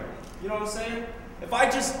scenario? You know what I'm saying? If I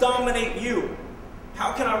just dominate you,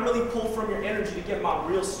 how can I really pull from your energy to get my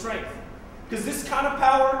real strength? Because this kind of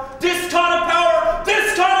power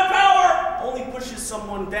only pushes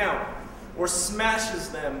someone down or smashes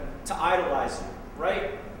them to idolize you,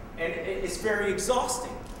 right? And it's very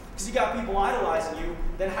exhausting. Because you got people idolizing you,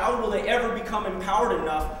 then how will they ever become empowered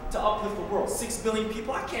enough to uplift the world? 6 billion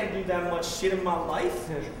people, I can't do that much shit in my life.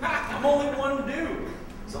 I'm only one dude.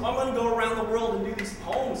 So if I'm gonna go around the world and do these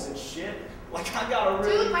poems and shit, like I gotta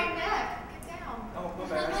really... Dude, my neck, get down. Oh, my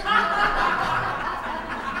bad.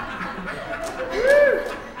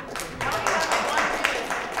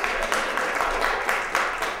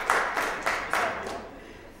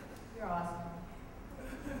 You're awesome.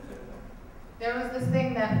 There was this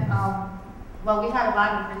thing that, well, we had a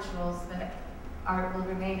lot of rituals that will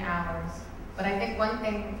remain ours. But I think one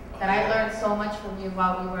thing that I learned so much from you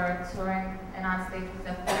while we were touring and on stage with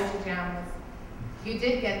the Poetry Jam was you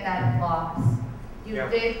did get that applause. You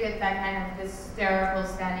did get that kind of hysterical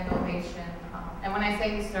standing ovation. And when I say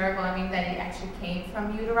hysterical, I mean that it actually came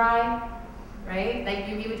from you to ride, right? Like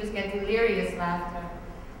you would just get delirious laughter.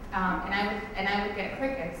 And I would get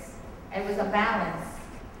crickets. It was a balance.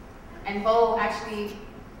 And Beau actually,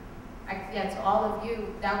 to all of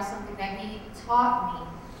you, that was something that he taught me,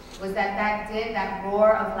 was that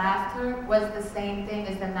roar of laughter was the same thing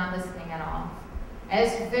as them not listening at all. And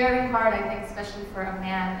it's very hard, I think, especially for a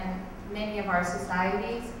man in many of our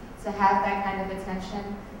societies, to have that kind of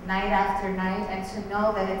attention night after night and to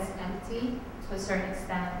know that it's empty to a certain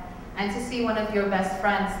extent. And to see one of your best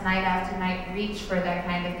friends night after night reach for that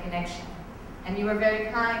kind of connection. And you were very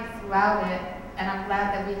kind throughout it, and I'm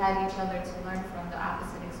glad that we had each other to learn from the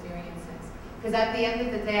opposite experiences. Because at the end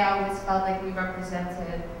of the day, I always felt like you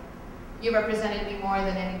represented me more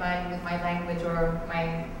than anybody with my language or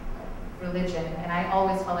my religion. And I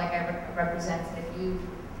always felt like I represented you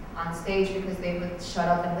on stage because they would shut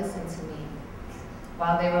up and listen to me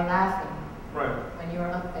while they were laughing when you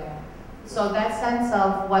were up there. So that sense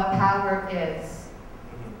of what power is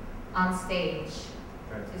on stage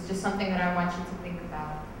is just something that I want you to think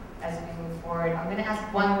about as we move forward. I'm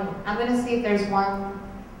going to see if there's one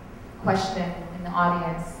question in the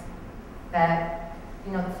audience that,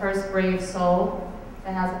 you know, the first brave soul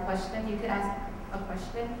that has a question. You could ask a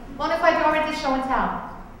question. What if I do already show and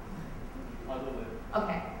tell? I'll do it.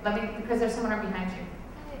 Okay, because there's someone right behind you.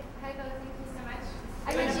 Hi, Beau, thank you so much.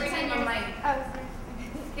 I'm going to bring in your mic. Oh, sorry.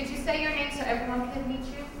 Could you say your name so everyone can meet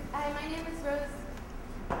you? Hi, my name is Rose.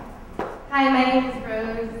 Hi, my name is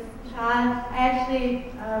Rose Shaw. I actually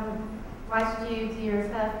watched you do your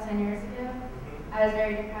stuff 10 years ago. I was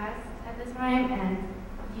very depressed at the time, and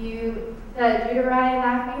the uteri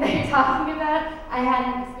laughing that you're talking about, I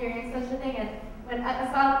hadn't experienced such a thing. And when I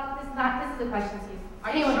saw, this is a question to you.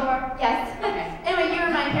 Are you sure? Yes. Okay. Anyway, you were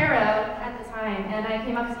my hero at the time, and I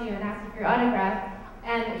came up to you and asked you for your autograph,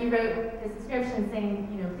 and you wrote this description saying,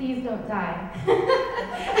 you know, please don't die.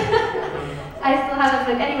 I still have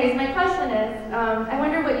it, but anyways, my question is, I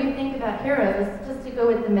wonder what you think about heroes, just to go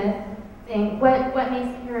with the myth thing. What makes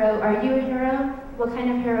a hero? Are you a hero? What kind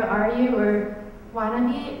of hero are you, or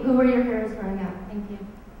wanna be? Who were your heroes growing up? Thank you.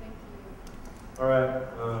 Thank you. All right.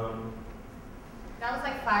 That was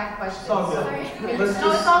like 5 questions. It's all good. Sorry.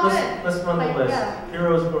 Let's all good. let's run Like, the list. yeah.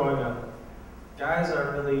 Heroes growing up. Guys I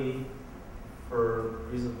really, for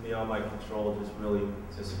reasons beyond my control,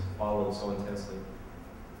 just followed so intensely.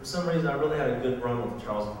 For some reason, I really had a good run with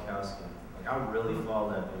Charles Bukowski. Like, I really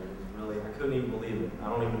followed that dude. It was really, I couldn't even believe it. I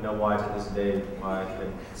don't even know why to this day, why I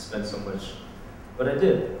could spend so much, but I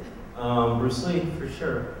did. Bruce Lee, for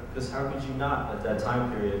sure, because how could you not at that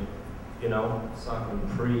time period? You know, it's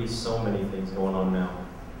talking so many things going on now.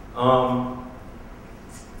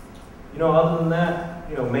 You know, other than that,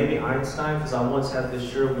 you know, maybe Einstein, because I once had this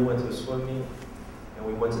shirt, we went to a swim meet, and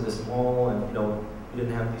we went to this mall, and you know, we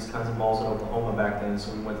didn't have these kinds of malls in Oklahoma back then,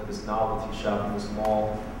 so we went to this novelty shop in this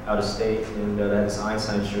mall out of state, and they had this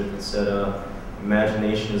Einstein shirt that said,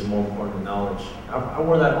 imagination is more important than knowledge. I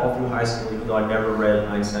wore that all through high school, even though I never read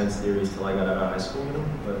Einstein's theories till I got out of high school, you know?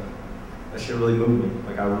 But that shit really moved me.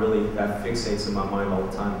 Like that fixates in my mind all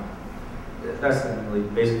the time. That's really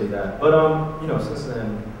basically that. But you know, since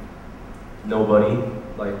then, nobody.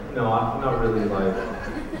 Like, you know, I'm not really like,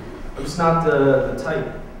 I'm just not the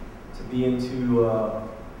type to be into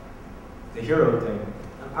the hero thing.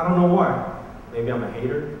 I don't know why. Maybe I'm a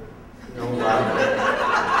hater. You know,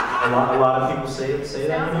 a lot of people say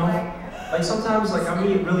that, you know? Like sometimes, like I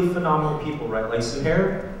meet really phenomenal people, right? Like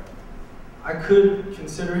Suheir, I could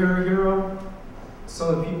consider her a hero. Some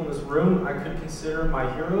of the people in this room, I could consider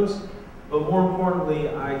my heroes. But more importantly,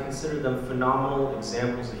 I consider them phenomenal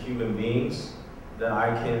examples of human beings that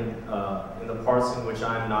I can, in the parts in which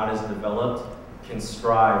I'm not as developed, can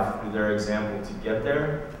strive through their example to get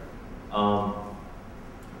there.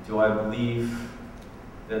 Do I believe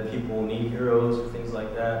that people need heroes or things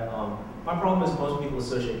like that? My problem is most people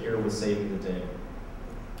associate hero with saving the day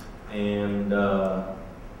and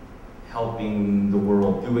helping the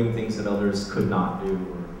world, doing things that others could not do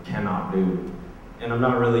or cannot do. And I'm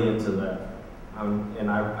not really into that.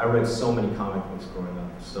 And I read so many comic books growing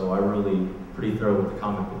up, so I'm really pretty thorough with the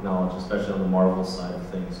comic book knowledge, especially on the Marvel side of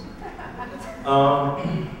things.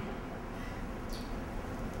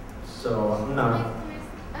 So I'm not.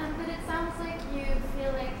 But it sounds like you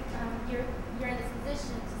feel like you're in this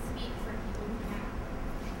position to speak for people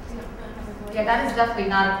who don't have a voice. Yeah, that is definitely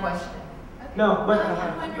not a question. Okay. No, but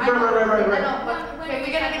I'm I know, right. I know, but okay,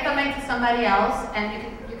 we're gonna get the mic to somebody else, and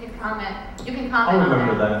you can comment. You can comment I'll on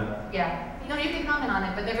remember that. that. Yeah. No, you can comment on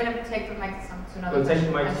it, but they're gonna take the mic to another. But take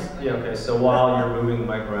the mic. person. Yeah, okay. So while you're moving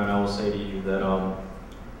the mic around, I will say to you that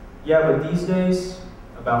yeah, but these days,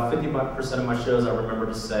 about 50% of my shows, I remember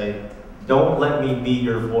to say, don't let me be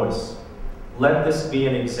your voice. Let this be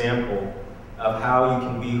an example of how you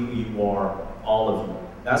can be who you are, all of you.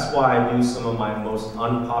 That's why I do some of my most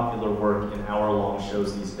unpopular work in hour-long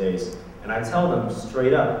shows these days. And I tell them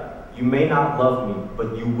straight up, you may not love me,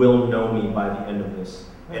 but you will know me by the end of this.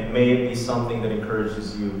 And may it be something that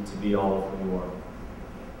encourages you to be all of who you are.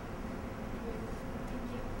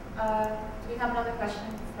 Do we have another question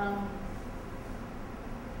from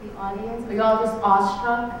the audience? Are you all just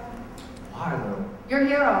awestruck? Why though? Your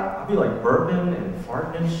hero. I'll be like burping and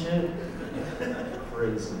farting and shit.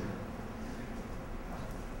 Crazy.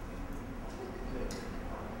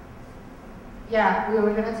 Yeah, we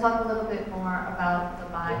were going to talk a little bit more about the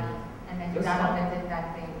body, and then you Let's got up talk. and did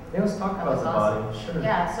that thing. Yeah, let's talk That about was the awesome. body. Sure.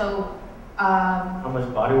 Yeah, so, How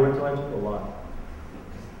much body work do I do? A lot.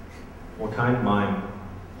 What kind? Mine.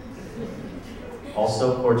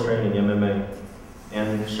 Also core training, MMA,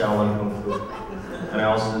 and Shaolin Kung Fu. And I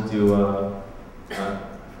also do,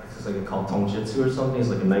 it's like called Tongjitsu or something. It's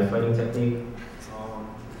like a knife fighting technique.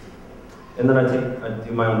 And then I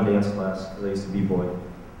do my own dance class because I used to be boy.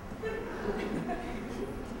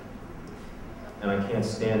 And I can't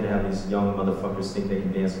stand to have these young motherfuckers think they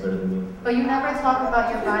can dance better than me. but you never talk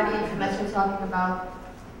about your body unless you're talking about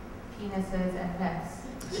penises and necks.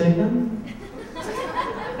 Say it again?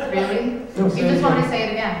 Really? No, You say it just want me again. to say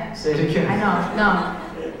it again. Say it again. I know,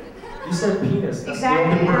 no. You said penis. That's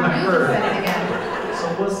Exactly, the only word I you just heard. said it again. So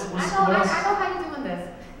what's I what else? know how you're doing this.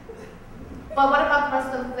 But what about the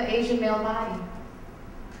rest of the Asian male body?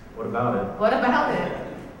 What about it? What about it?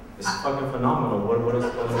 It's fucking phenomenal. What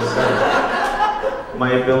else can I say?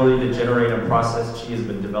 My ability to generate and process chi has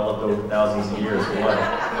been developed over thousands of years. What?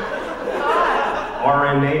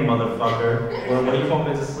 RNA, motherfucker. What do you want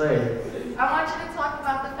me to say? I want you to talk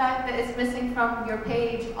about the fact that it's missing from your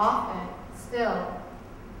page often, still.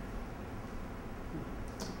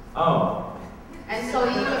 Oh. And so you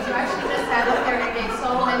actually just sat up there and gave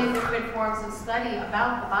so many different forms of study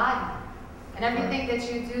about the body. And everything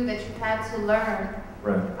that you do that you've had to learn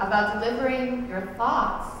Right. about delivering your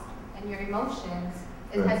thoughts and your emotions,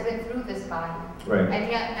 it Right. has been through this body. Right. And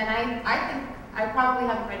yet, and I think I probably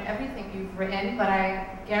haven't read everything you've written, but I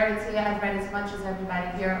guarantee I've read as much as everybody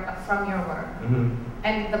here from your work. Mm-hmm.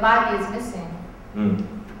 And the body is missing. Mm.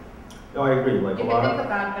 No, I agree. Like You a can lot think of.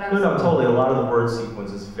 about it, but No, totally. A lot of the word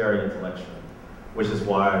sequence is very intellectual, which is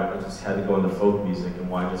why I just had to go into folk music and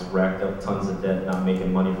why I just racked up tons of debt not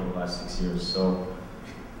making money for the last 6 years. So,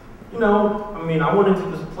 you know, I mean, I went into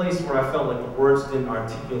this place where I felt like the words didn't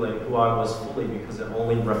articulate who I was fully because it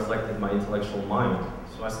only reflected my intellectual mind.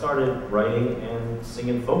 So I started writing and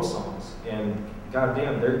singing folk songs, and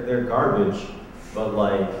goddamn, they're garbage, but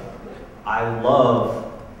like, I love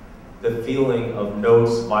the feeling of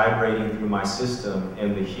notes vibrating through my system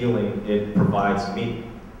and the healing it provides me.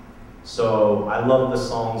 So I love the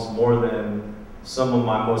songs more than some of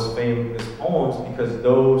my most famous poems because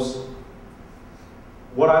those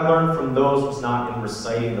what I learned from those was not in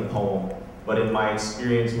reciting the poem, but in my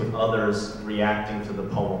experience with others reacting to the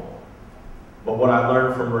poem. But what I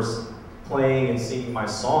learned from playing and singing my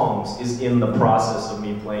songs is in the process of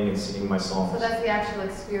me playing and singing my songs. So that's the actual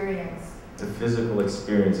experience. The physical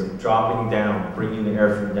experience of dropping down, bringing the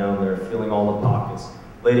air from down there, feeling all the pockets,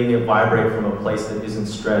 letting it vibrate from a place that isn't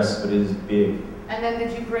stressed, but is big. And then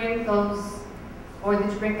did you bring those, or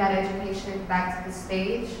did you bring that education back to the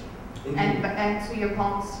stage? And to your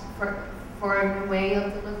poems for a new way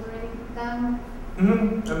of delivering them? I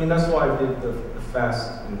mean, that's why I did the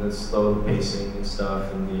fast and the slow pacing and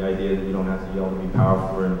stuff, and the idea that you don't have to yell to be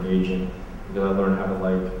powerful or engaging, because I learned how to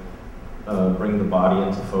like bring the body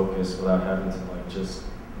into focus without having to like just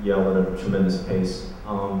yell at a tremendous pace.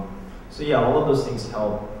 So yeah, all of those things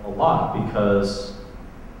help a lot, because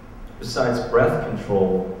besides breath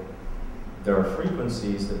control, there are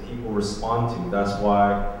frequencies that people respond to. That's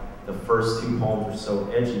why the first two poems were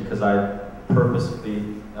so edgy, because I purposefully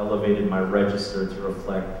elevated my register to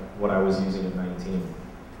reflect what I was using at 19,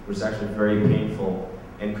 which was actually very painful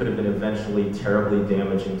and could have been eventually terribly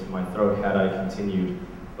damaging to my throat had I continued.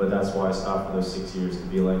 But that's why I stopped for those 6 years, to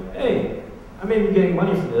be like, hey, I may be getting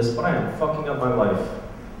money for this, but I am fucking up my life.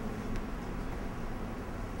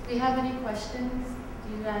 Do you have any questions?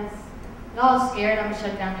 Do you guys, y'all scared? I'm gonna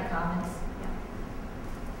shut down your comments. Yeah.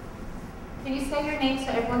 Can you say your name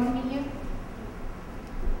so everyone can meet you?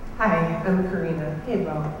 Hi, I'm Karina. Hey,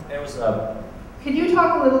 Beau. Hey, what's up? Could you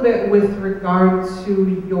talk a little bit with regard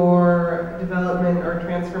to your development or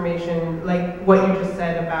transformation, like what you just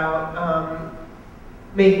said about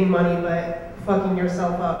making money but fucking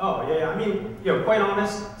yourself up? Oh, yeah, I mean, quite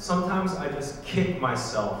honest, sometimes I just kick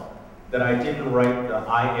myself that I didn't write the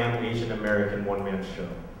I Am Asian American one-man show.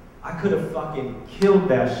 I could have fucking killed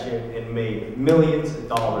that shit and made millions of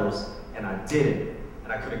dollars, and I didn't.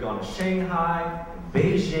 And I could have gone to Shanghai,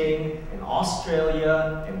 Beijing, and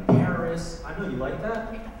Australia, and Paris. I know you like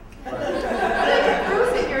that. You're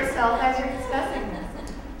cruising yourself as you're discussing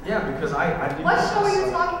this. Yeah, because I did. What show are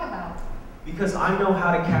you talking about? Because I know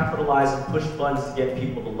how to capitalize and push buttons to get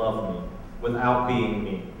people to love me without being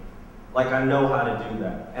me. Like, I know how to do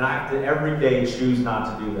that. And I have to every day choose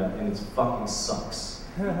not to do that, and it fucking sucks.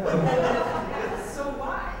 So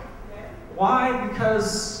why? Why?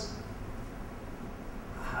 Because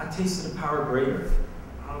I tasted a power greater.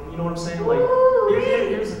 You know what I'm saying? Like,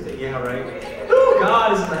 here's the thing. Yeah, right? Ooh,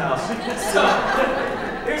 God is in the house. So,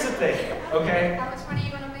 here's the thing, okay? How much money are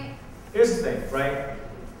you gonna make? Here's the thing, right?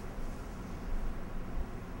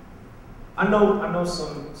 I know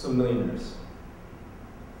some millionaires.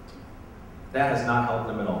 That has not helped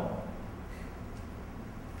them at all.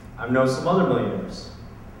 I know some other millionaires,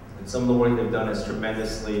 and some of the work they've done has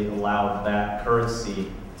tremendously allowed that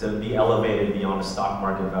currency to be elevated beyond a stock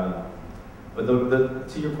market value. But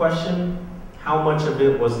to your question, how much of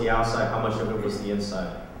it was the outside, how much of it was the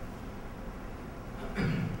inside?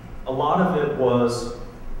 A lot of it was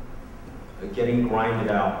getting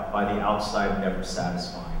grinded out by the outside never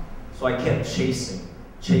satisfying. So I kept chasing,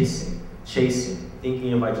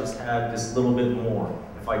 thinking if I just had this little bit more,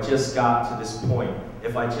 if I just got to this point,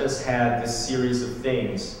 if I just had this series of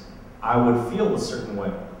things, I would feel a certain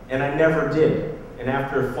way. And I never did. And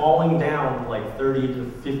after falling down like 30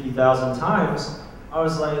 to 50,000 times, I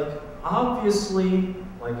was like, obviously,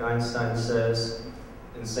 like Einstein says,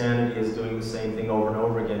 insanity is doing the same thing over and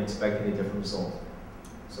over again, expecting a different result.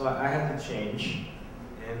 So I had to change.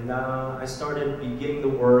 And I started beginning the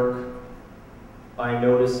work by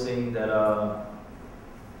noticing that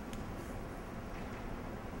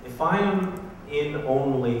if I am in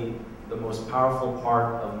only the most powerful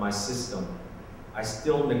part of my system, I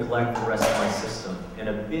still neglect the rest of my system. And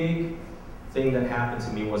a big thing that happened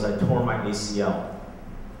to me was I tore my ACL.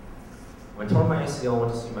 When I tore my ACL, I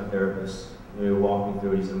went to see my therapist. He walked me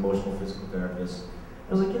through it. He's an emotional physical therapist.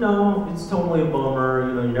 I was like, it's totally a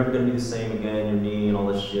bummer. You're never going to be the same again, your knee and all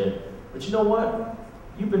this shit. But you know what?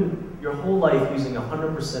 You've been your whole life using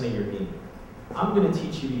 100% of your knee. I'm going to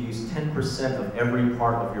teach you to use 10% of every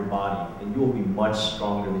part of your body, and you will be much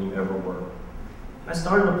stronger than you ever were. And I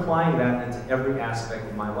started applying that into every aspect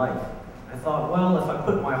of my life. I thought, well, if I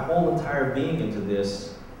put my whole entire being into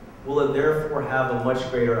this, will it therefore have a much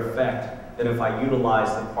greater effect than if I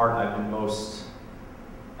utilize the part I've been most,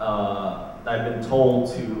 that I've been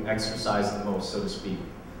told to exercise the most, so to speak.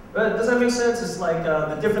 But does that make sense? It's like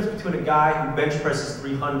the difference between a guy who bench presses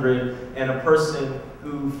 300 and a person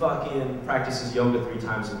who fucking practices yoga 3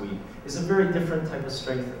 times a week is a very different type of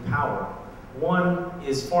strength and power. One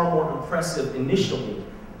is far more impressive initially,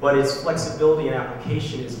 but its flexibility and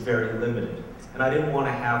application is very limited. And I didn't want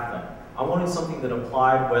to have that. I wanted something that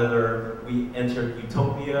applied whether we entered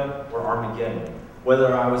utopia or Armageddon,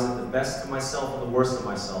 whether I was at the best of myself or the worst of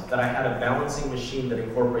myself, that I had a balancing machine that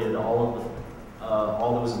incorporated all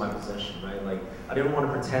that was in my possession, right? Like, I didn't want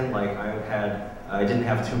to pretend like I didn't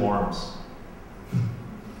have 2 arms.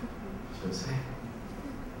 Should I say?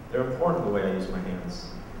 They're important the way I use my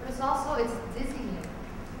hands. But it's dizzying.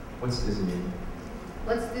 What's dizzying?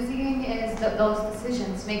 What's dizzying is those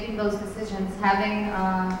decisions, making those decisions, having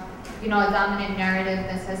a dominant narrative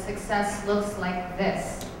that says success looks like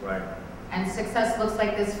this. Right. And success looks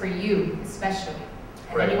like this for you, especially,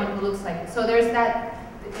 and right. anyone who looks like it. So there's that.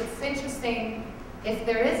 It's interesting if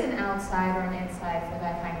there is an outside or an inside for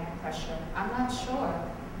that kind of pressure. I'm not sure,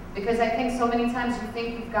 because I think so many times you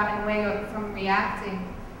think you've gotten away from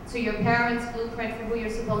reacting to your parents' blueprint for who you're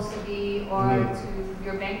supposed to be, or to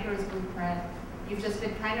your banker's blueprint. You've just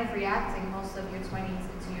been kind of reacting most of your 20s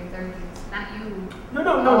into your 30s. Not you.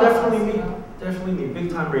 No, definitely me. Definitely me.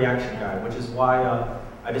 Big time reaction guy, which is why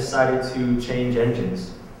I decided to change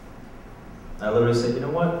engines. I literally said, you know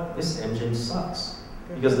what? This engine sucks.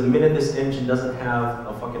 Because the minute this engine doesn't have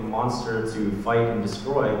a fucking monster to fight and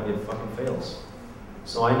destroy, it fucking fails.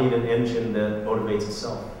 So I need an engine that motivates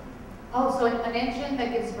itself. Oh, so an engine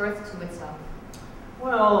that gives birth to itself.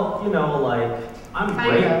 Well, like,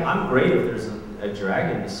 I'm great if there's a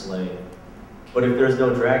dragon to slay. But if there's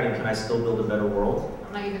no dragon, can I still build a better world?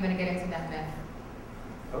 I'm not even going to get into that myth.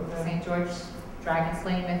 Okay. St. George dragon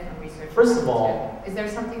slaying myth from research. First of all, is there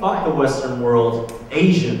something? Fuck the Western world,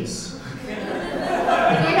 Asians. Do you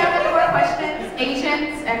have any more questions?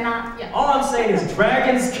 Asians and not, yeah. All I'm saying is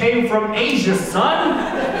dragons came from Asia, son.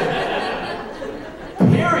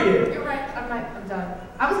 Period. You're right, I'm done.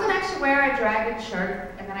 I was gonna actually wear a dragon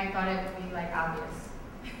shirt, and then I thought it would be like obvious.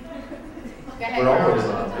 Go ahead, We're girl. always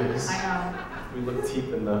obvious. I know. We look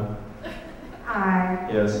deep in the... Hi.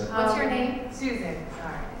 Yes. What's your name? Susan.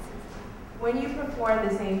 Sorry. When you perform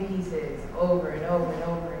the same pieces over and over and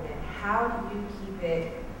over again, how do you keep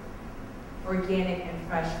it organic and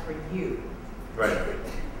fresh for you? Right.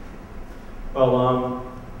 Well,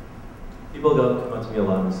 people come up to me a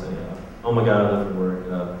lot and say, oh my God, I love your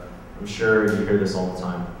work. I'm sure you hear this all the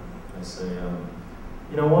time. I say,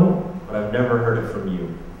 you know what? But I've never heard it from you.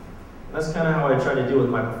 And that's kind of how I try to deal with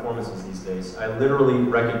my performances these days. I literally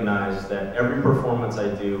recognize that every performance I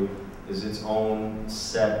do is its own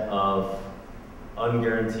set of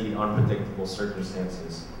unguaranteed, unpredictable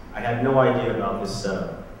circumstances. I had no idea about this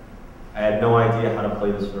setup. I had no idea how to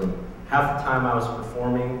play this room. Half the time I was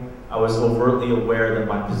performing, I was overtly aware that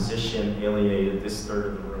my position alienated this third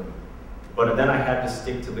of the room. But then I had to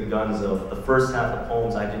stick to the guns of the first half of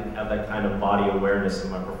poems. I didn't have that kind of body awareness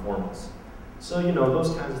in my performance. So,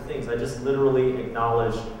 those kinds of things. I just literally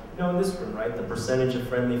acknowledge, in this room, right? The percentage of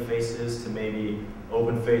friendly faces to maybe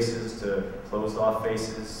open faces to closed off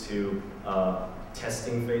faces to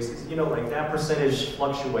testing faces. Like that percentage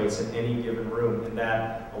fluctuates in any given room, and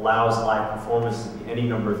that allows live performance to be any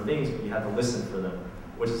number of things, but you have to listen for them,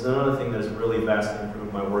 which is another thing that has really vastly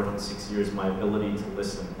improved my work in 6 years, my ability to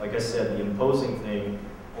listen. Like I said, the imposing thing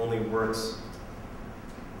only works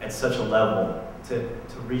at such a level. To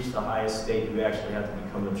reach the highest state, you actually have to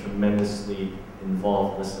become a tremendously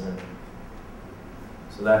involved listener.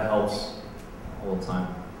 So that helps all the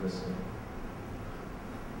time, listening.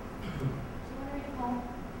 Do you want to read a poem?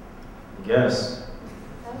 I guess.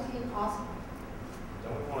 That would be impossible.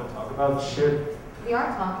 Don't we want to talk about shit? We are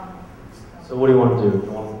talking. So what do you want to do?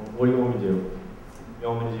 What do you want me to do? You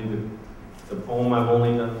want me to do the poem I've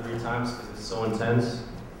only done 3 times because it's so intense,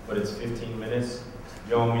 but it's 15 minutes?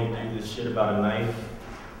 You want me to do this shit about a knife?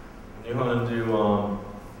 You want to do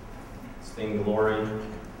this thing, Glory?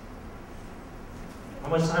 How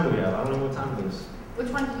much time do we have? I don't know what time it is. Which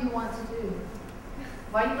one do you want to do?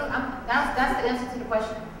 Why do you look? That's the answer to the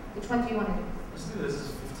question. Which one do you want to do? Let's do this. This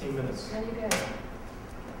is 15 minutes. Then you good.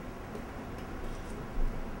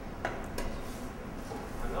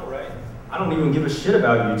 I know, right? I don't even give a shit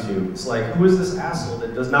about YouTube. It's like, who is this asshole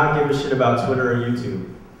that does not give a shit about Twitter or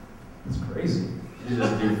YouTube? It's crazy. You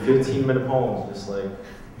just do 15-minute poems, just like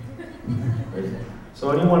crazy.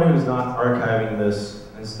 So anyone who's not archiving this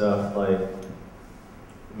and stuff, like,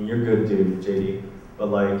 I mean, you're good, dude, JD. But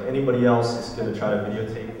like anybody else is gonna try to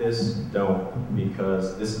videotape this, don't,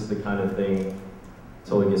 because this is the kind of thing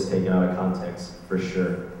totally gets taken out of context for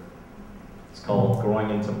sure. It's called growing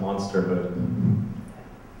into monsterhood.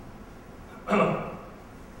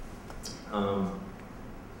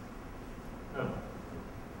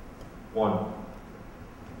 One.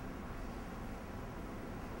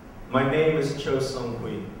 My name is Cho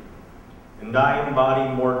Sung-hui, and I embody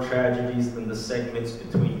more tragedies than the segments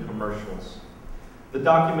between commercials. The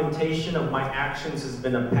documentation of my actions has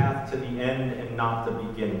been a path to the end and not the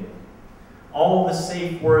beginning. All the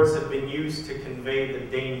safe words have been used to convey the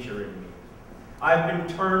danger in me. I've been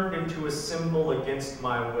turned into a symbol against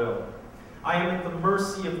my will. I am at the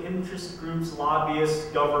mercy of interest groups, lobbyists,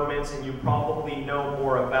 governments, and you probably know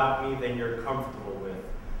more about me than you're comfortable with.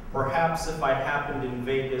 Perhaps if I'd happened in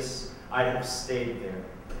Vegas, I'd have stayed there.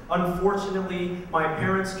 Unfortunately, my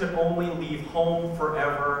parents could only leave home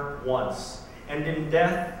forever once. And in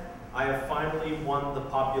death, I have finally won the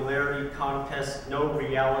popularity contest no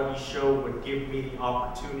reality show would give me the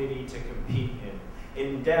opportunity to compete in.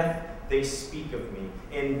 In death, they speak of me.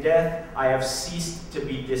 In death, I have ceased to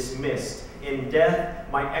be dismissed. In death,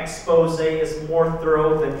 my expose is more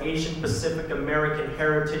thorough than Asian Pacific American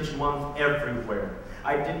Heritage Month everywhere.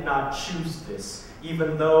 I did not choose this,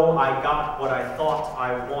 even though I got what I thought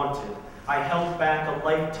I wanted. I held back a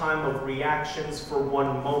lifetime of reactions for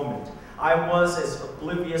one moment. I was as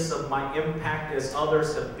oblivious of my impact as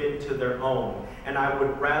others have been to their own, and I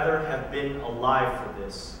would rather have been alive for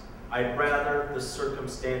this. I'd rather the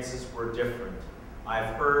circumstances were different.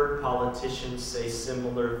 I've heard politicians say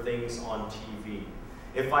similar things on TV.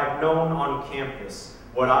 If I'd known on campus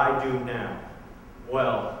what I do now,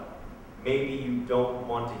 well, maybe you don't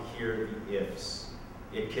want to hear the ifs.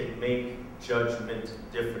 It can make judgment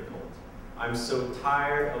difficult. I'm so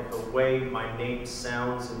tired of the way my name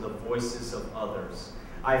sounds in the voices of others.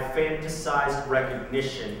 I fantasized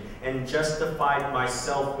recognition and justified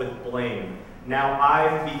myself with blame. Now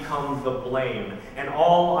I've become the blame, and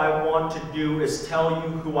all I want to do is tell you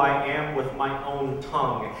who I am with my own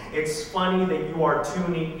tongue. It's funny that you are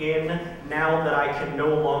tuning in now that I can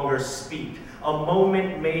no longer speak. A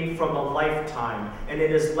moment made from a lifetime, and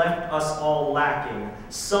it has left us all lacking.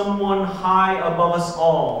 Someone high above us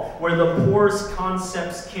all, where the poorest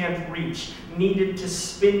concepts can't reach, needed to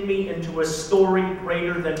spin me into a story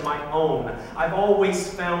greater than my own. I've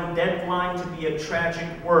always found deadline to be a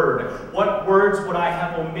tragic word. What words would I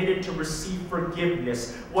have omitted to receive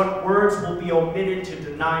forgiveness? What words will be omitted to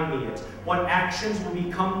deny me it? What actions will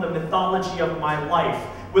become the mythology of my life?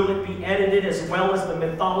 Will it be edited as well as the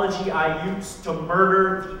mythology I used to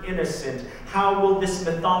murder the innocent? How will this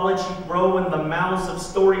mythology grow in the mouths of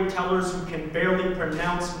storytellers who can barely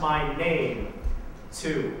pronounce my name?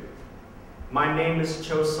 2. My name is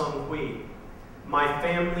Cho Sung Hui. My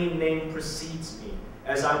family name precedes me,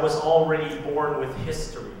 as I was already born with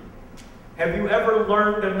history. Have you ever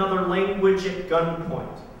learned another language at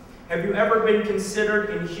gunpoint? Have you ever been considered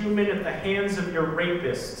inhuman at the hands of your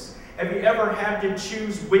rapists? Have you ever had to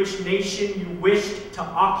choose which nation you wished to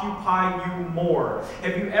occupy you more?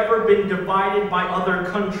 Have you ever been divided by other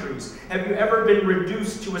countries? Have you ever been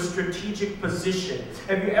reduced to a strategic position?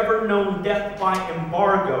 Have you ever known death by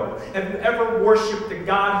embargo? Have you ever worshipped a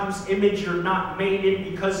God whose image you're not made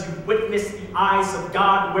in because you've witnessed the eyes of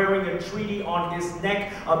God wearing a treaty on his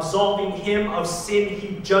neck, absolving him of sin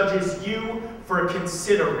he judges you for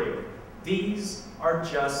considering? These are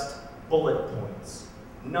just bullet points.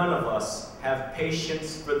 None of us have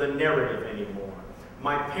patience for the narrative anymore.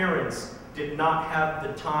 My parents did not have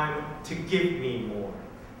the time to give me more.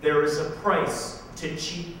 There is a price to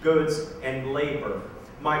cheap goods and labor.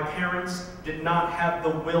 My parents did not have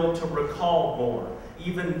the will to recall more.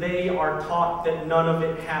 Even they are taught that none of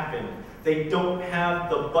it happened. They don't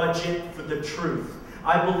have the budget for the truth.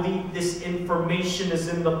 I believe this information is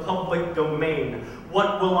in the public domain.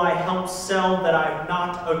 What will I help sell that I've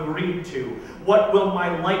not agreed to? What will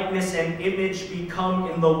my likeness and image become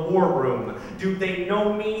in the war room? Do they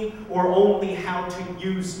know me or only how to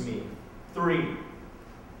use me? 3.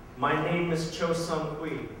 My name is Cho Sung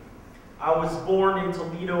Hui. I was born in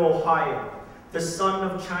Toledo, Ohio, the son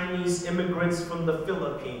of Chinese immigrants from the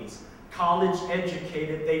Philippines. College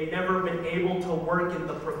educated, they've never been able to work in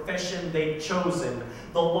the profession they've chosen.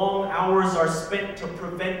 The long hours are spent to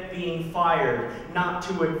prevent being fired, not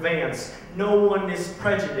to advance. No one is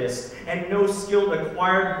prejudiced, and no skill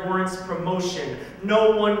acquired warrants promotion.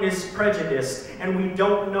 No one is prejudiced, and we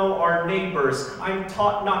don't know our neighbors. I'm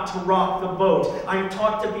taught not to rock the boat. I'm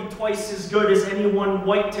taught to be twice as good as anyone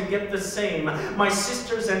white to get the same. My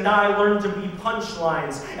sisters and I learned to be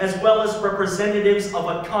punchlines, as well as representatives of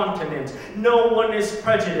a continent. No one is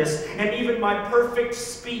prejudiced, and even my perfect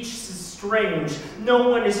speech is strange. No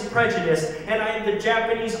one is prejudiced, and I am the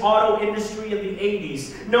Japanese auto industry in the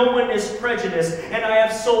 80s. No one is prejudiced, and I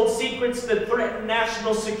have sold secrets that threaten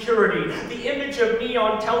national security. The image of me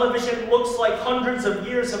on television looks like hundreds of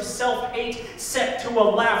years of self-hate set to a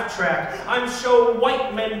laugh track. I'm shown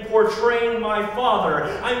white men portraying my father.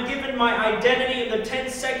 I'm given my identity in the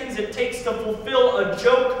 10 seconds it takes to fulfill a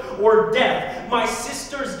joke or death. My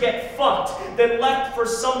sisters get fucked, then left for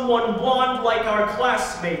someone blonde like our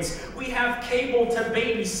classmates. We have cable to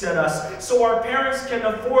babysit us, so our parents can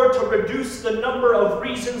afford to reduce the number of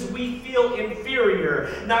reasons we feel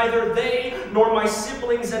inferior. Neither they nor my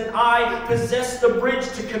siblings and I possess the bridge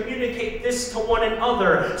to communicate this to one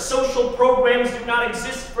another. Social programs do not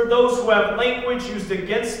exist for those who have language used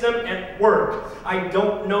against them at work. I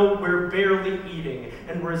don't know we're barely eating,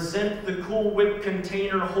 and resent the Cool Whip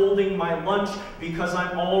container holding my lunch because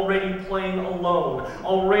I'm already playing alone.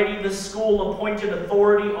 Already the school-appointed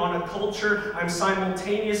authority on a culture I'm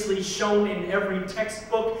simultaneously shown in every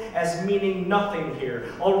textbook as meaning nothing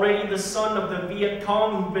here. Already the son of the Viet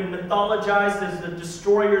Cong who've been mythologized as the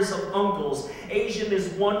destroyers of uncles. Asian is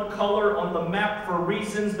one color on the map for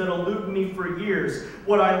reasons that elude me for years.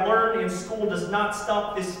 What I learned in school does not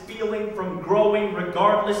stop this feeling from growing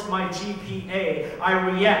regardless my GPA. I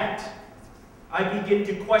react. I begin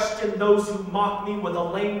to question those who mock me with a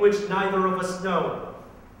language neither of us know.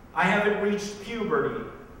 I haven't reached puberty,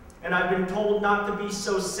 and I've been told not to be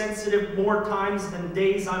so sensitive more times than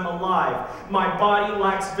days I'm alive. My body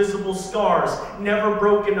lacks visible scars, never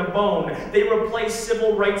broken a bone. They replace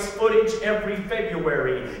civil rights footage every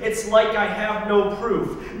February. It's like I have no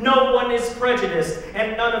proof. No one is prejudiced,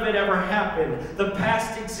 and none of it ever happened. The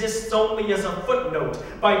past exists only as a footnote.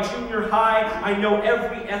 By junior high, I know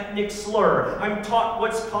every ethnic slur. I'm taught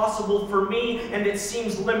what's possible for me, and it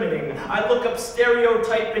seems limiting. I look up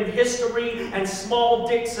stereotype in history, and small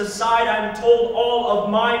dicks aside, I'm told all of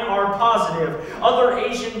mine are positive. Other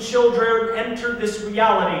Asian children enter this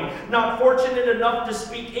reality, not fortunate enough to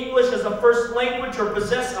speak English as a first language or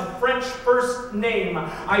possess a French first name.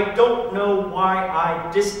 I don't know why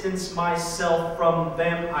I distance myself from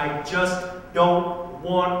them. I just don't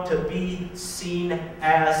want to be seen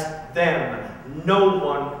as them. No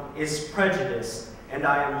one is prejudiced, and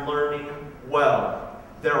I am learning well.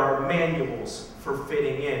 There are manuals for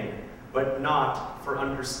fitting in, but not for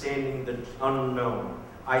understanding the unknown.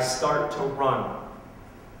 I start to run.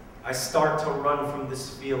 I start to run from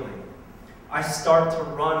this feeling. I start to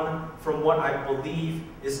run from what I believe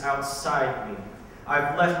is outside me.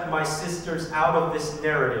 I've left my sisters out of this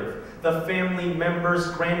narrative. The family members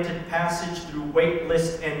granted passage through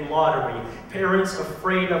waitlist and lottery. Parents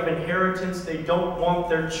afraid of inheritance they don't want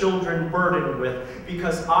their children burdened with.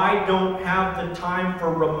 Because I don't have the time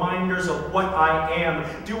for reminders of what I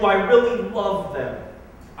am. Do I really love them?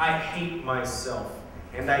 I hate myself,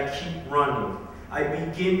 and I keep running. I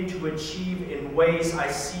begin to achieve in ways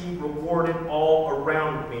I see rewarded all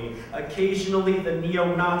around me. Occasionally, the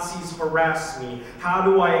neo-Nazis harass me. How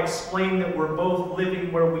do I explain that we're both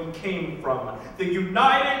living where we came from? The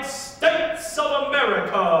United States of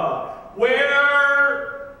America,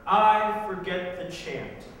 where I forget the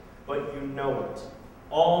chant, but you know it.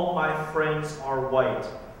 All my friends are white.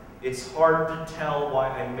 It's hard to tell why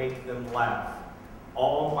I make them laugh.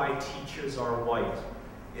 All my teachers are white.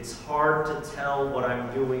 It's hard to tell what I'm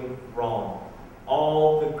doing wrong.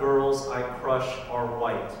 All the girls I crush are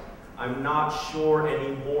white. I'm not sure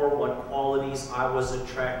anymore what qualities I was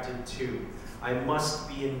attracted to. I must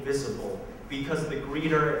be invisible because the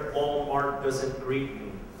greeter at Walmart doesn't greet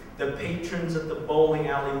me. The patrons at the bowling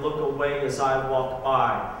alley look away as I walk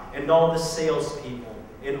by, and all the salespeople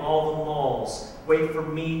in all the malls wait for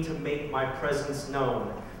me to make my presence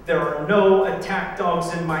known. There are no attack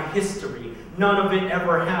dogs in my history. None of it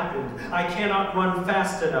ever happened. I cannot run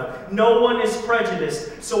fast enough. No one is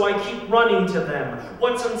prejudiced, so I keep running to them.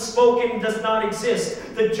 What's unspoken does not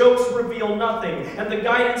exist. The jokes reveal nothing, and the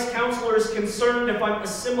guidance counselor is concerned if I'm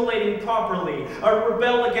assimilating properly. I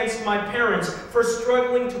rebel against my parents for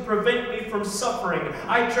struggling to prevent me from suffering.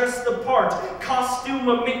 I dress the part, costume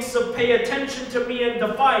a mix of pay attention to me and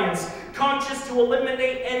defiance, conscious to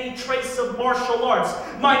eliminate any trace of martial arts.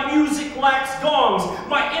 My music lacks gongs.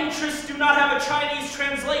 My interests do not have a Chinese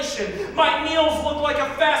translation. My meals look like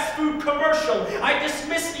a fast food commercial. I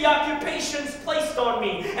dismiss the occupations placed on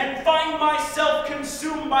me and find myself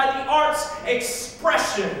consumed by the art's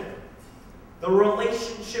expression. The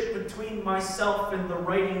relationship between myself and the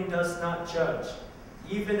writing does not judge,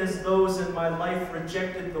 even as those in my life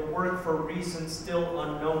rejected the work for reasons still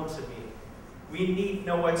unknown to me. We need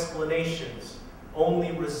no explanations,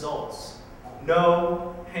 only results.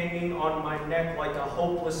 No hanging on my neck like a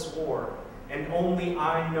hopeless war, and only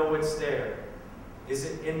I know it's there. Is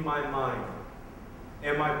it in my mind?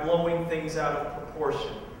 Am I blowing things out of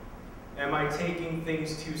proportion? Am I taking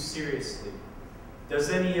things too seriously? Does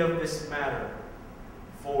any of this matter?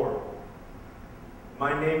 4.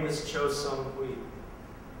 My name is Cho Sung Hui.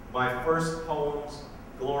 My first poems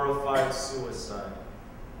glorified suicide.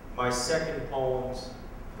 My second poems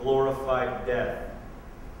glorified death.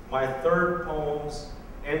 My third poems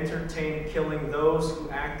entertained killing those who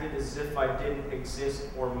acted as if I didn't exist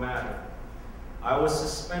or matter. I was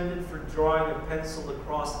suspended for drawing a pencil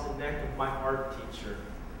across the neck of my art teacher,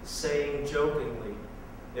 saying jokingly,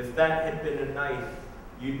 if that had been a knife,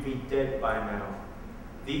 you'd be dead by now.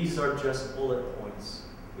 These are just bullet points.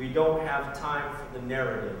 We don't have time for the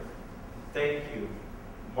narrative. Thank you,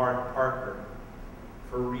 Mark Parker,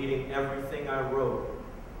 for reading everything I wrote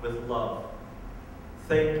with love.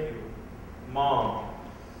 Thank you, Mom,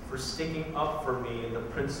 for sticking up for me in the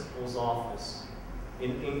principal's office,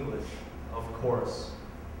 in English, of course.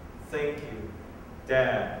 Thank you,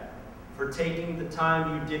 Dad, for taking the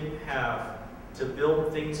time you didn't have to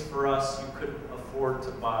build things for us you couldn't afford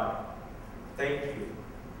to buy. Thank you,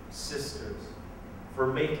 sisters, for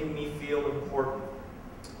making me feel important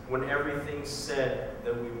when everything said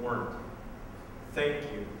that we weren't. Thank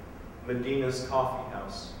you, Medina's Coffee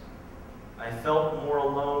House. I felt more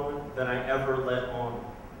alone than I ever let on.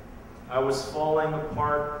 I was falling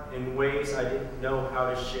apart in ways I didn't know how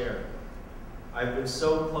to share. I've been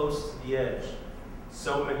so close to the edge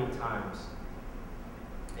so many times.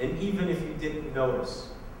 And even if you didn't notice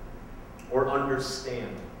or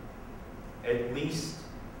understand, at least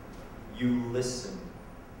you listened.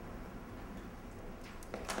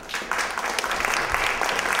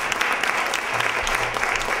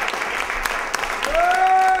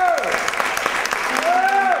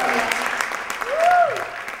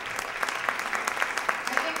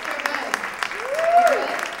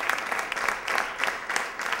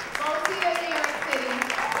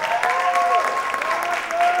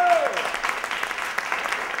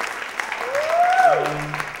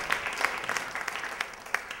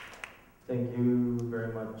 Thank you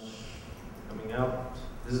very much for coming out.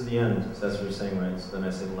 This is the end, so that's what you're saying, right? So then I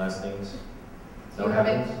say the last things. Is that what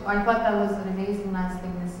happens? I thought that was an amazing last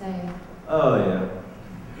thing to say. Oh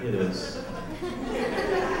yeah, it is.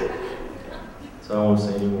 So I won't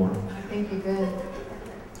say anymore. I think you're good.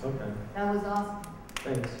 Okay, That was awesome.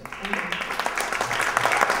 thanks. Thank you.